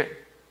Spirit,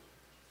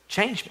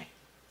 change me.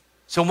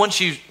 So once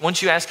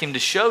you ask him to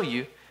show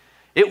you,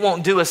 it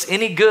won't do us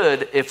any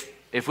good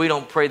if we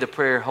don't pray the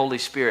prayer, Holy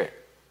Spirit,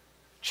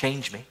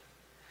 change me.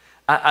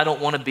 I don't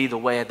want to be the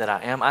way that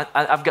I am.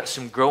 I've got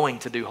some growing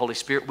to do, Holy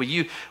Spirit. Will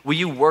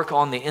you work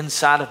on the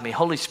inside of me?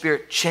 Holy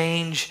Spirit,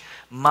 change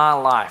my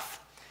life.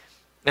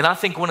 And I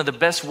think one of the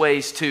best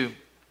ways to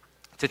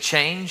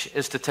change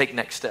is to take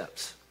next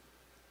steps.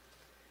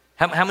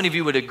 How many of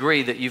you would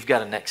agree that you've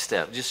got a next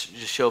step? Just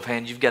show of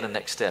hands, you've got a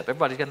next step.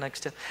 Everybody's got a next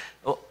step.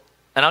 Well,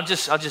 and I'll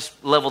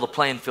just level the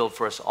playing field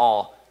for us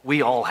all.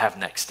 We all have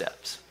next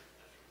steps.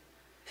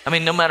 I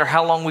mean, no matter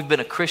how long we've been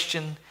a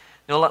Christian,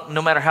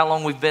 no matter how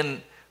long we've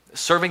been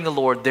serving the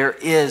Lord, there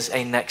is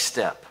a next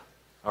step.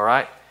 All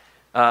right?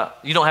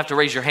 You don't have to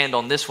raise your hand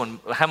on this one.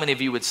 How many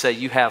of you would say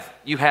you have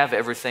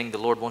everything the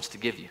Lord wants to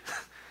give you?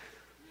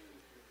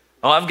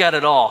 Oh, I've got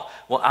it all.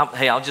 Well,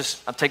 I'll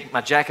take my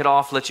jacket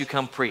off, let you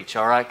come preach,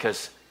 all right?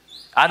 Because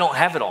I don't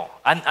have it all.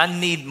 I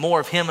need more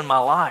of him in my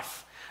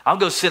life. I'll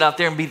go sit out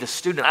there and be the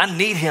student. I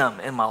need him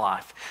in my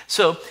life.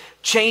 So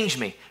change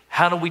me.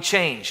 How do we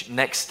change?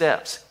 Next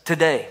steps.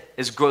 Today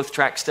is Growth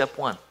Track Step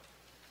 1.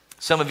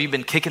 Some of you have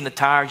been kicking the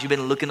tires. You've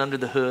been looking under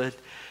the hood,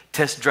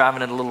 test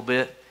driving it a little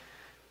bit.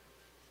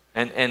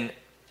 And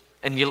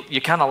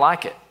you kind of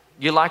like it.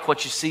 You like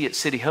what you see at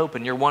City Hope,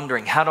 and you're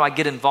wondering, how do I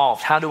get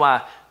involved? How do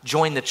I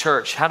join the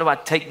church? How do I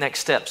take next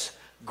steps?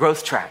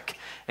 Growth Track.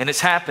 And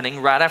it's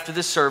happening right after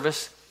this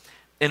service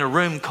in a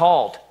room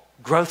called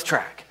Growth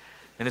Track.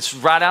 And it's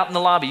right out in the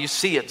lobby. You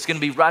see it. It's going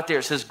to be right there.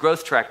 It says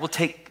Growth Track.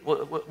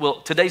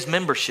 Well, today's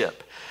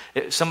membership.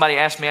 Somebody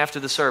asked me after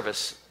the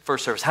service,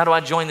 first service, how do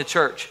I join the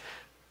church?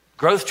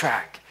 Growth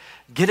Track.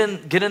 Get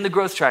in the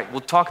Growth Track.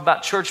 We'll talk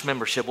about church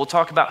membership. We'll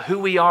talk about who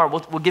we are.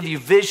 We'll give you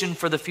vision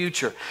for the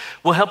future.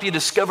 We'll help you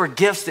discover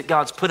gifts that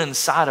God's put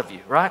inside of you,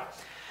 right?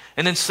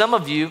 And then some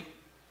of you,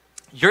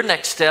 your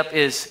next step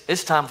is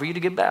it's time for you to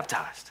get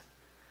baptized.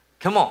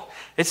 Come on.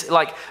 It's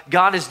like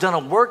God has done a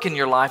work in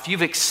your life.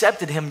 You've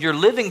accepted him. You're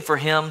living for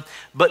him.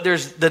 But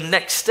there's the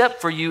next step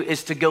for you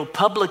is to go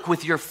public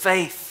with your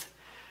faith.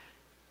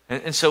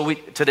 And so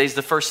today's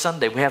the first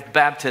Sunday. We have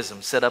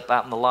baptism set up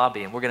out in the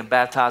lobby, and we're going to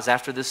baptize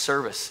after this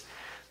service.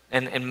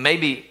 And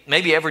maybe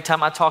every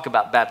time I talk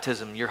about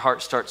baptism, your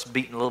heart starts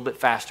beating a little bit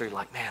faster. You're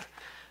like, man,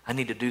 I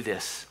need to do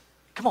this.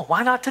 Come on,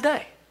 why not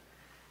today?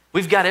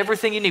 We've got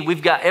everything you need.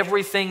 We've got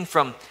everything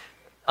from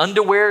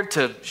underwear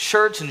to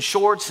shirts and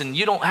shorts, and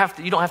you don't have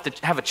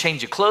to have a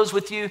change of clothes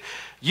with you.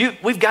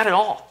 We've got it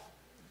all.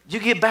 You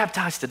get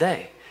baptized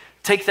today.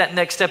 Take that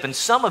next step. And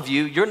some of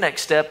you, your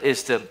next step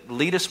is to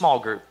lead a small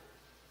group.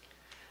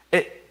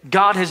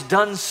 God has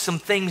done some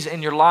things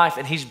in your life,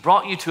 and he's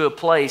brought you to a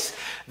place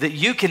that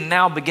you can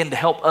now begin to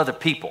help other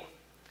people.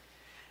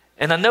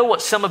 And I know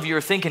what some of you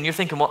are thinking. You're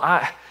thinking, well,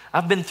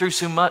 I've been through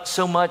so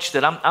much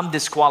that I'm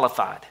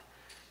disqualified.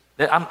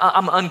 That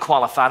I'm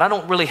unqualified. I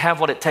don't really have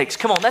what it takes.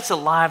 Come on, that's a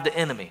lie of the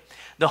enemy.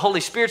 The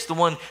Holy Spirit's the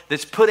one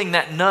that's putting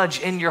that nudge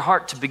in your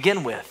heart to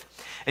begin with.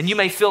 And you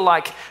may feel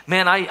like,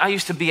 man, I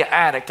used to be an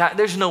addict.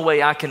 There's no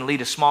way I can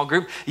lead a small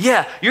group.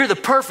 Yeah, you're the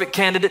perfect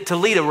candidate to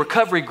lead a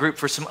recovery group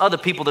for some other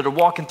people that are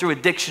walking through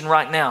addiction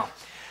right now.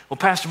 Well,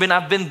 Pastor Ben,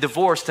 I've been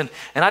divorced and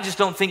I just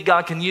don't think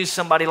God can use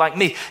somebody like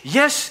me.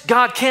 Yes,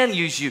 God can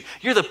use you.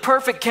 You're the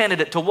perfect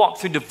candidate to walk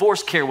through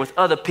divorce care with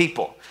other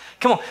people.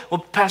 Come on. Well,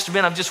 Pastor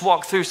Ben, I've just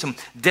walked through some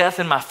death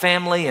in my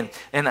family and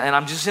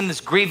I'm just in this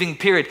grieving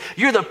period.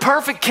 You're the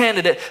perfect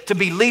candidate to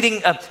be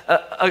leading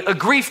a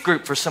grief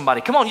group for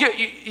somebody. Come on,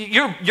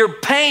 your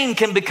pain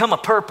can become a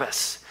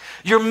purpose.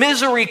 Your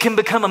misery can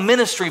become a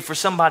ministry for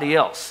somebody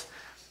else.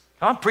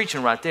 I'm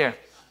preaching right there.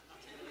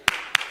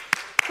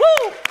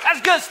 Woo!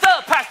 That's good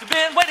stuff, Pastor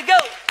Ben. Way to go.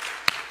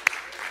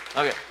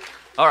 Okay.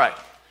 All right.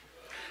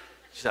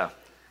 So,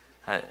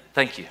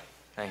 thank you.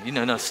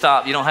 No,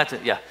 stop. You don't have to.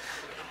 Yeah.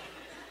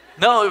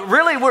 No,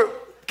 really,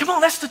 come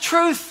on, that's the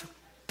truth.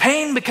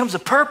 Pain becomes a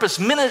purpose.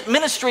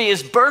 Ministry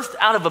is birthed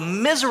out of a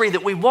misery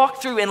that we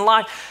walk through in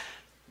life.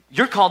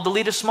 You're called to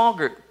lead a small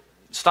group.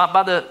 Stop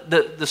by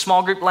the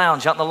small group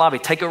lounge out in the lobby.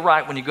 Take a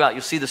right when you go out.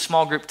 You'll see the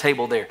small group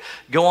table there.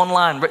 Go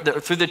online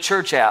through the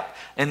church app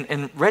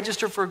and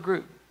register for a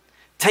group.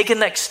 Take a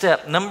next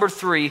step. Number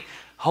 3,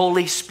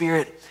 Holy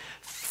Spirit,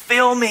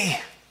 fill me.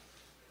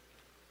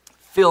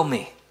 Fill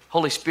me.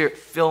 Holy Spirit,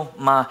 fill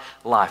my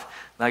life.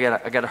 Now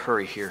I gotta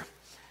hurry here.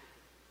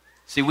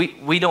 See,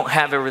 we don't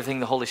have everything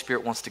the Holy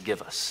Spirit wants to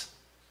give us.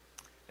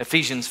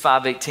 Ephesians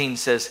 5:18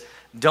 says,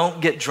 don't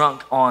get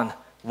drunk on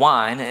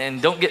wine,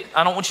 and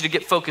I don't want you to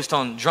get focused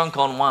on drunk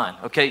on wine,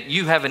 okay?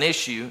 You have an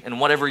issue, and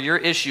whatever your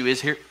issue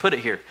is, here, put it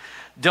here.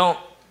 Don't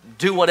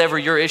do whatever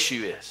your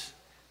issue is,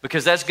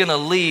 because that's gonna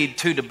lead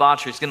to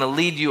debauchery. It's gonna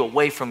lead you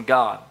away from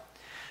God.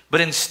 But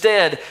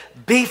instead,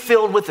 be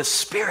filled with the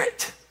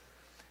Spirit.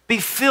 Be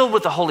filled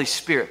with the Holy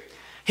Spirit.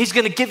 He's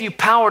going to give you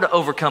power to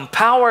overcome,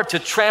 power to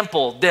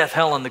trample death,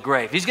 hell, and the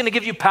grave. He's going to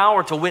give you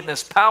power to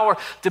witness, power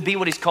to be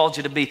what he's called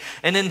you to be.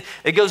 And then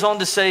it goes on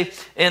to say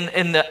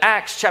in the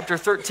Acts chapter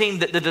 13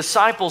 that the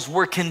disciples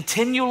were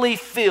continually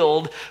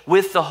filled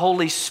with the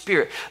Holy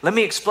Spirit. Let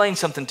me explain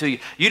something to you.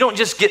 You don't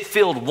just get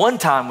filled one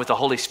time with the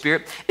Holy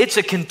Spirit. It's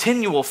a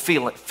continual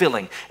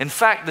filling. In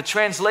fact, the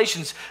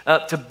translations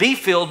to be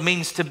filled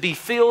means to be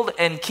filled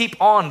and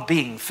keep on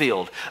being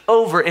filled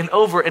over and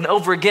over and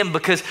over again,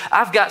 because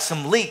I've got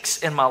some leaks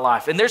in my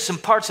life. And there's some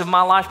parts of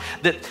my life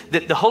that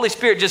the Holy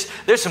Spirit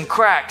there's some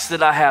cracks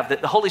that I have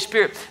that the Holy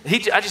Spirit,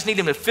 I just need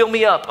him to fill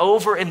me up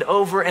over and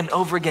over and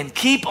over again.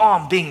 Keep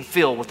on being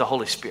filled with the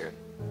Holy Spirit.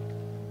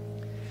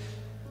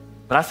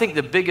 But I think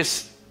the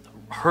biggest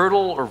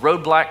hurdle or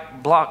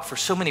roadblock for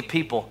so many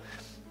people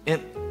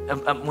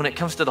when it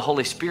comes to the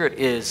Holy Spirit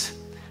is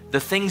the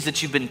things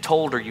that you've been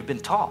told or you've been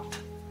taught.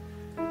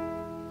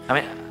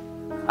 I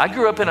mean, I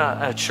grew up in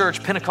a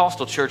church,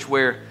 Pentecostal church,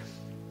 where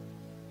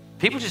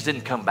people just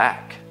didn't come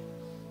back.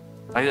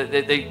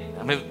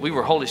 We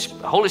were Holy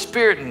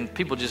Spirit, and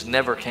people just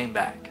never came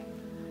back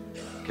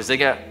because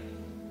it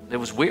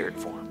was weird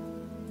for them.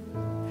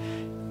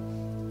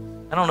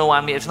 I don't know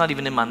why. It's not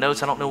even in my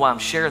notes. I don't know why I'm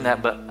sharing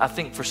that, but I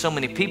think for so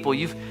many people,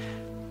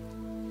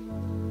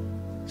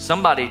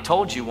 somebody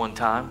told you one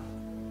time,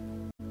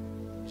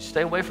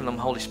 stay away from them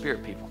Holy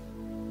Spirit people,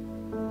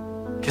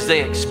 because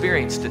they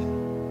experienced it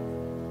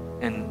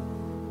in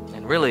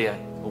really a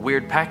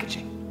weird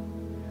packaging.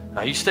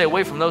 You stay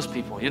away from those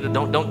people. You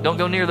don't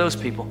go near those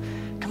people.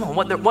 Come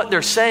on, what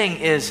they're saying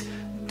is,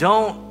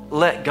 don't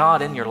let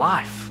God in your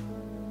life.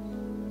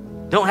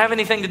 Don't have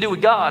anything to do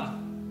with God,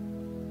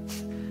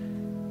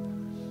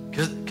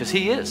 because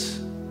He is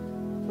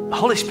the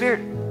Holy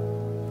Spirit.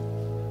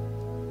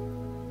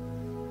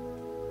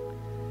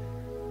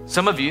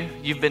 Some of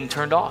you've been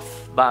turned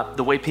off by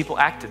the way people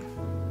acted.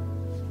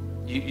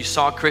 You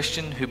saw a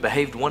Christian who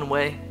behaved one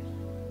way.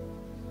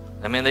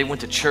 I mean, they went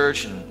to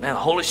church and, man, the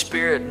Holy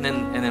Spirit, and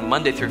then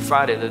Monday through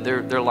Friday,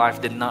 their life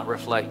did not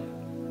reflect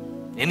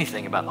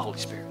anything about the Holy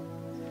Spirit.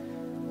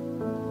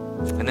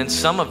 And then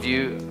some of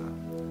you,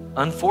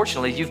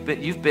 unfortunately,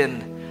 you've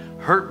been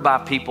hurt by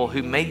people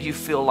who made you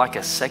feel like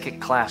a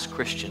second-class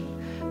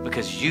Christian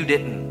because you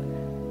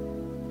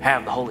didn't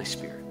have the Holy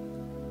Spirit.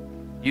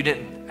 You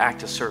didn't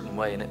act a certain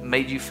way, and it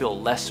made you feel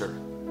lesser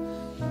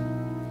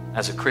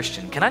as a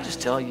Christian. Can I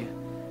just tell you,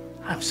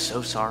 I'm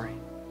so sorry.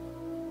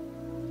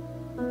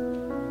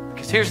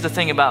 Because here's the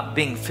thing about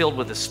being filled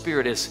with the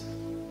Spirit is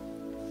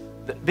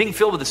that being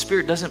filled with the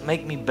Spirit doesn't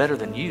make me better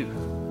than you.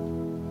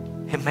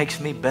 It makes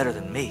me better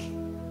than me.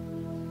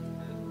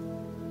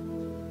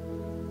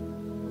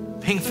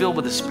 Being filled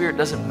with the Spirit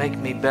doesn't make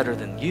me better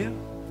than you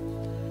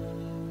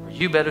or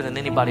you better than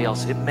anybody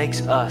else. It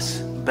makes us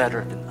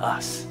better than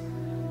us.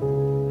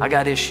 I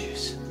got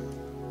issues.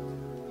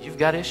 You've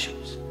got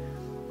issues.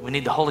 We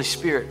need the Holy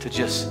Spirit to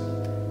just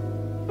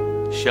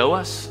show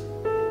us,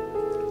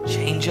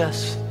 change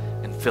us,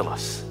 and fill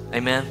us.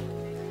 Amen?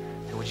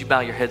 And would you bow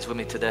your heads with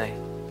me today?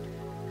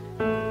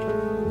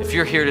 If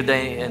you're here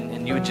today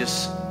and you would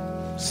just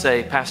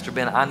say, Pastor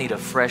Ben, I need a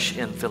fresh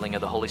infilling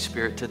of the Holy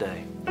Spirit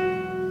today.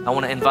 I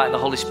want to invite the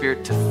Holy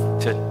Spirit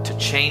to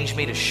change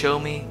me, to show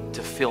me,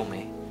 to fill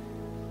me.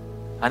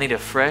 I need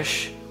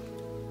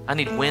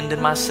wind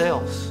in my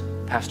sails,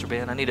 Pastor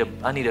Ben. I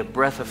need a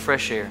breath of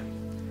fresh air.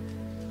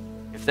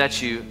 If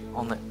that's you,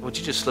 would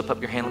you just slip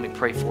up your hand? Let me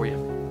pray for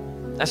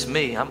you. That's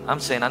me. I'm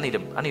saying I need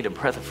a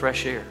breath of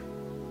fresh air.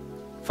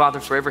 Father,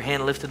 for every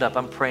hand lifted up,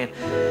 I'm praying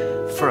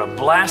for a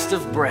blast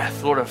of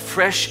breath, Lord, of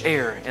fresh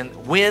air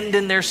and wind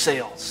in their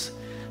sails.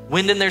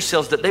 Wind in their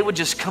sails, that they would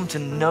just come to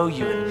know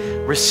you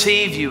and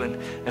receive you,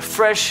 and a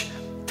fresh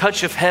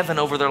touch of heaven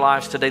over their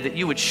lives today, that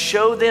you would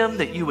show them,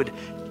 that you would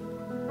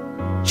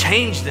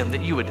change them, that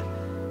you would,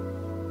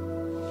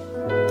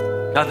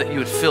 God, that you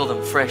would fill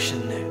them fresh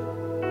and new.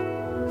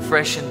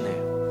 Fresh and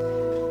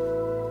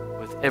new.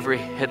 With every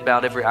head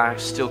bowed, every eye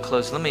still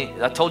closed.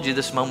 I told you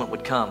this moment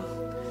would come.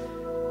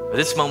 But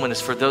this moment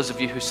is for those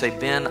of you who say,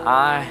 Ben,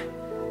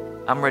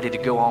 I'm ready to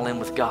go all in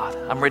with God.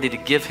 I'm ready to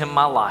give him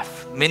my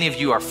life. Many of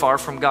you are far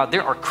from God.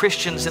 There are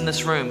Christians in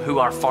this room who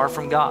are far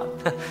from God.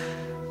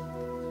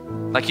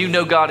 Like you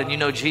know God and you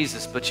know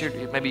Jesus, but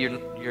maybe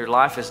your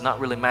life is not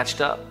really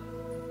matched up.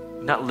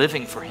 You're not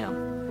living for him.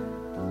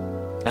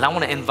 And I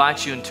want to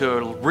invite you into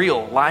a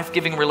real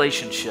life-giving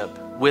relationship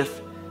with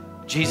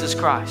Jesus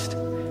Christ.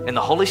 And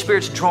the Holy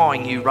Spirit's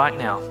drawing you right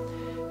now.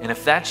 And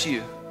if that's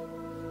you,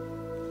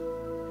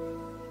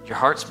 your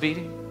heart's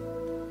beating,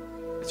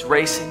 it's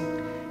racing,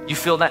 you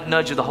feel that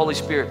nudge of the Holy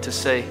Spirit to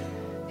say,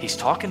 he's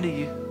talking to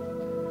you.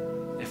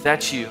 If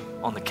that's you,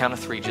 on the count of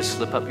 3, just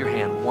slip up your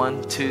hand.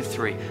 1, 2,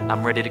 3.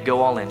 I'm ready to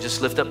go all in.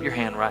 Just lift up your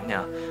hand right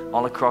now,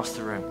 all across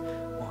the room.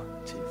 1,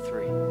 2,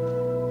 3.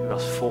 Who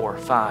else? 4,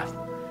 5.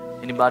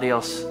 Anybody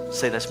else?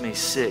 Say that's me.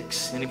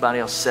 6. Anybody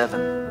else?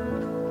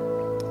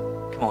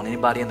 7. Come on,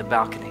 anybody in the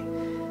balcony?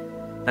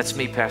 That's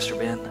me, Pastor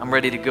Ben. I'm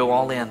ready to go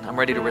all in. I'm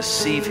ready to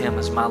receive him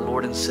as my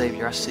Lord and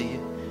Savior. I see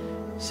you.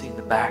 See you in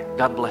the back.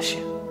 God bless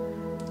you.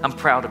 I'm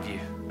proud of you.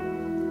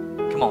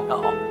 Come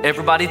on,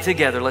 everybody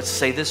together, let's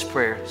say this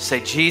prayer.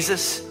 Say,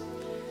 Jesus,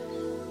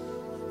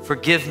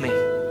 forgive me.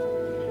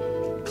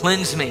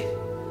 Cleanse me.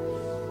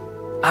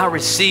 I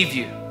receive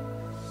you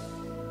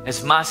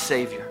as my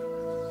Savior.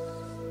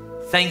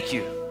 Thank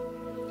you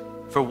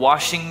for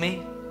washing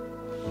me,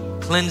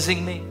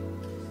 cleansing me,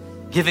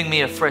 giving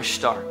me a fresh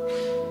start.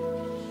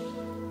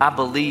 I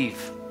believe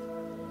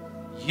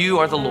you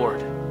are the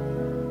Lord.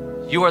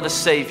 You are the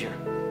Savior.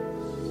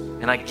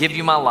 And I give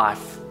you my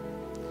life.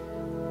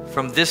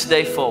 From this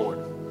day forward,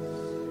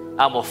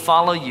 I will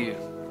follow you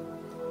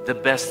the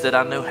best that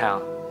I know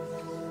how.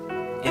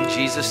 In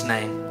Jesus'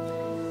 name,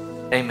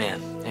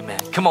 amen.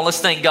 Amen. Come on,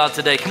 let's thank God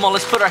today. Come on,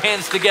 let's put our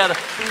hands together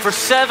for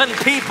 7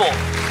 people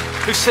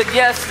who said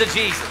yes to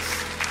Jesus.